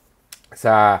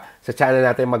channel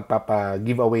natin,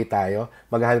 magpapa-giveaway tayo.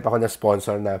 Maghahanap ako ng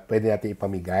sponsor na pwede natin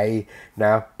ipamigay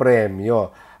na premyo.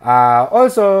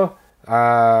 Also,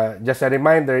 just a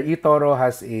reminder, eToro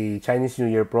has a Chinese New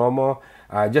Year promo.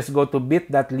 Just go to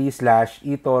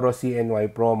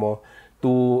bit.ly/eToroCNY promo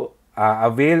to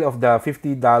avail of the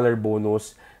 $50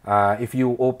 bonus if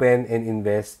you open and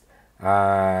invest,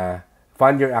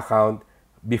 fund your account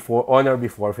on or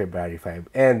before February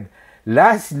 5. And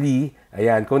lastly,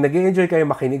 ayan, kung nag-enjoy kayo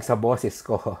makinig sa boses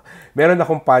ko, meron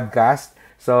akong podcast.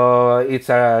 So, it's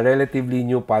a relatively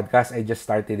new podcast. I just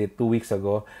started it 2 weeks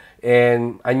ago.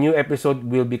 And a new episode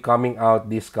will be coming out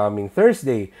this coming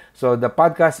Thursday. So, the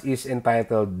podcast is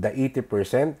entitled The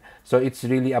 80%. So, it's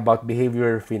really about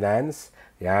behavior finance.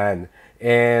 Yan.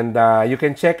 And you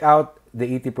can check out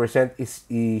The 80%.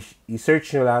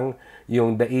 I-search nyo lang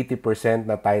yung The 80%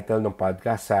 na title ng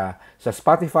podcast sa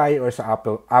Spotify or sa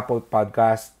Apple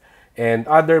Podcast and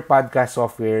other podcast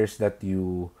softwares that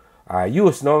you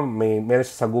use, no? Meron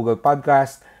sa Google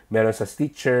Podcast, meron sa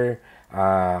Stitcher,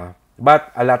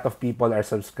 but a lot of people are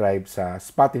subscribed sa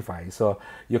Spotify. So,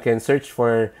 you can search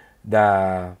for the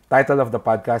title of the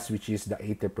podcast, which is The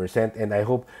 80%. And I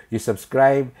hope you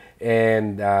subscribe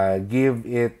and give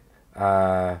it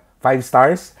 5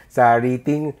 stars sa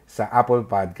rating sa Apple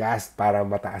Podcast para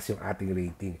mataas yung ating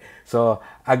rating. So,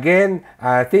 again,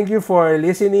 thank you for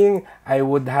listening. I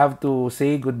would have to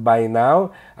say goodbye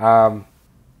now.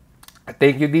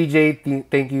 Thank you, DJ.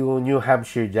 Thank you, New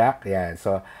Hampshire Jack. Yeah.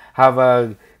 So, have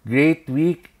a great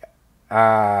week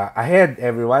ahead,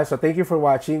 everyone. So, thank you for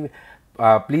watching.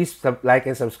 Please like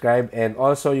and subscribe. And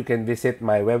also, you can visit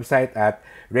my website at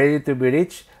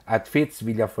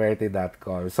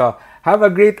readytoberich@fitzvillafuerte.com. So, have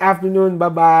a great afternoon.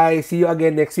 Bye-bye. See you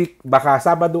again next week. Baka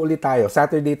Sabado ulit tayo.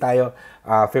 Saturday tayo.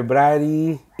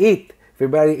 February 8.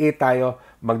 February 8 tayo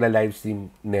magla-livestream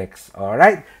next.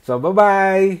 Alright? So,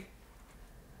 bye-bye!